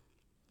 Mm-hmm.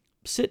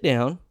 Sit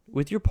down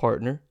with your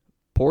partner,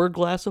 pour a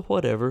glass of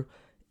whatever,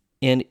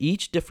 and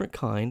each different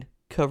kind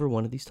cover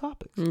one of these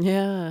topics.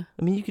 Yeah.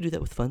 I mean, you could do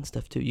that with fun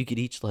stuff too. You could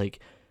each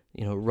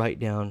write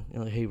down,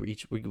 hey,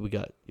 we're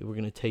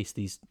going to taste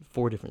these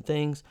 4 different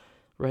things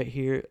right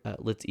here.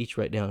 Let's each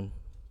write down,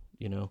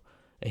 a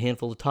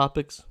handful of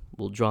topics.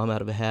 We'll draw them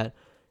out of a hat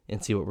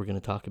and see what we're going to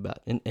talk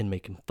about, and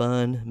make them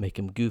fun, make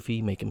them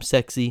goofy, make them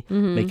sexy,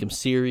 make them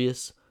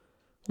serious,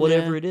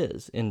 whatever it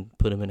is, and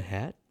put them in a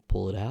hat,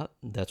 pull it out.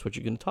 And that's what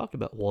you're going to talk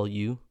about while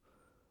you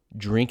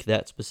drink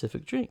that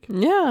specific drink.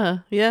 Yeah.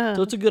 Yeah.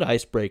 So it's a good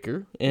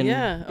icebreaker, and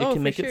it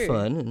can make it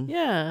fun. And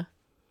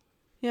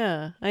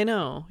yeah, I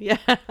know. Yeah.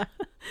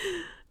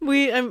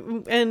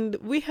 And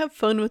we have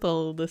fun with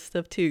all of this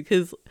stuff too,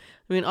 because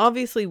I mean,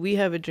 obviously we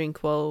have a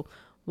drink while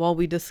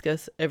we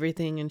discuss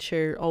everything and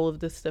share all of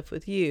this stuff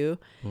with you.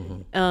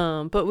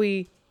 Mm-hmm. But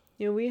we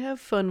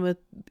have fun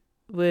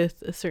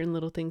with certain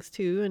little things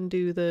too, and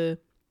do the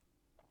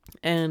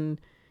and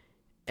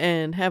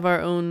have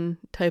our own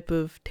type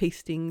of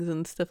tastings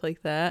and stuff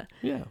like that.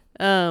 Yeah.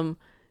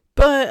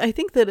 But I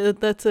think that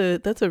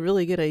that's a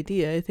really good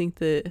idea. I think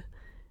that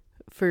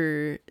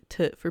for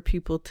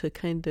people to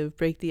kind of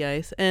break the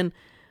ice, and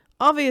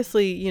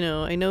obviously, you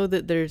know, I know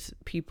that there's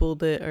people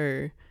that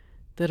are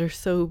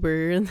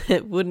sober and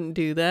that wouldn't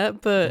do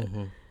that, but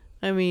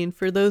I mean,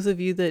 for those of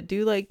you that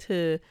do like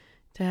to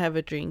have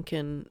a drink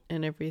and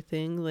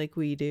everything like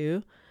we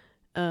do,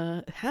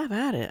 have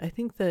at it. I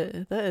think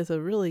that is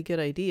a really good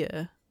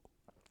idea.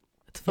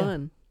 It's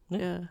fun.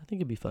 Yeah. I think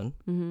it'd be fun.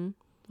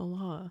 A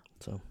lot.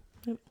 So,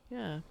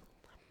 yeah.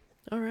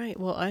 All right.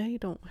 Well, I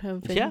don't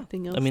have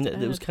anything else. I mean, to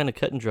it was add. kind of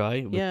cut and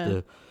dry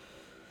with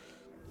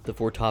the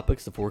 4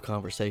 topics, the 4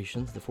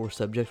 conversations, the 4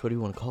 subjects. What do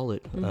you want to call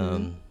it?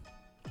 That,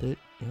 you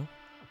know,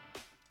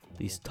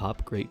 these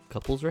top great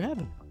couples are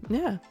having.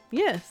 Yeah.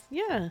 Yes.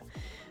 Yeah.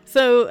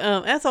 So,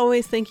 as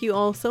always, thank you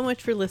all so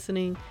much for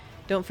listening.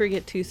 Don't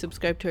forget to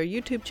subscribe to our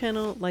YouTube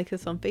channel, like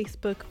us on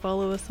Facebook,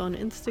 follow us on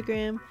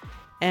Instagram,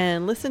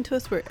 and listen to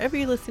us wherever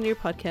you listen to your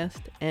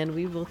podcast. And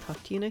we will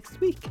talk to you next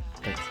week.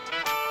 Thanks.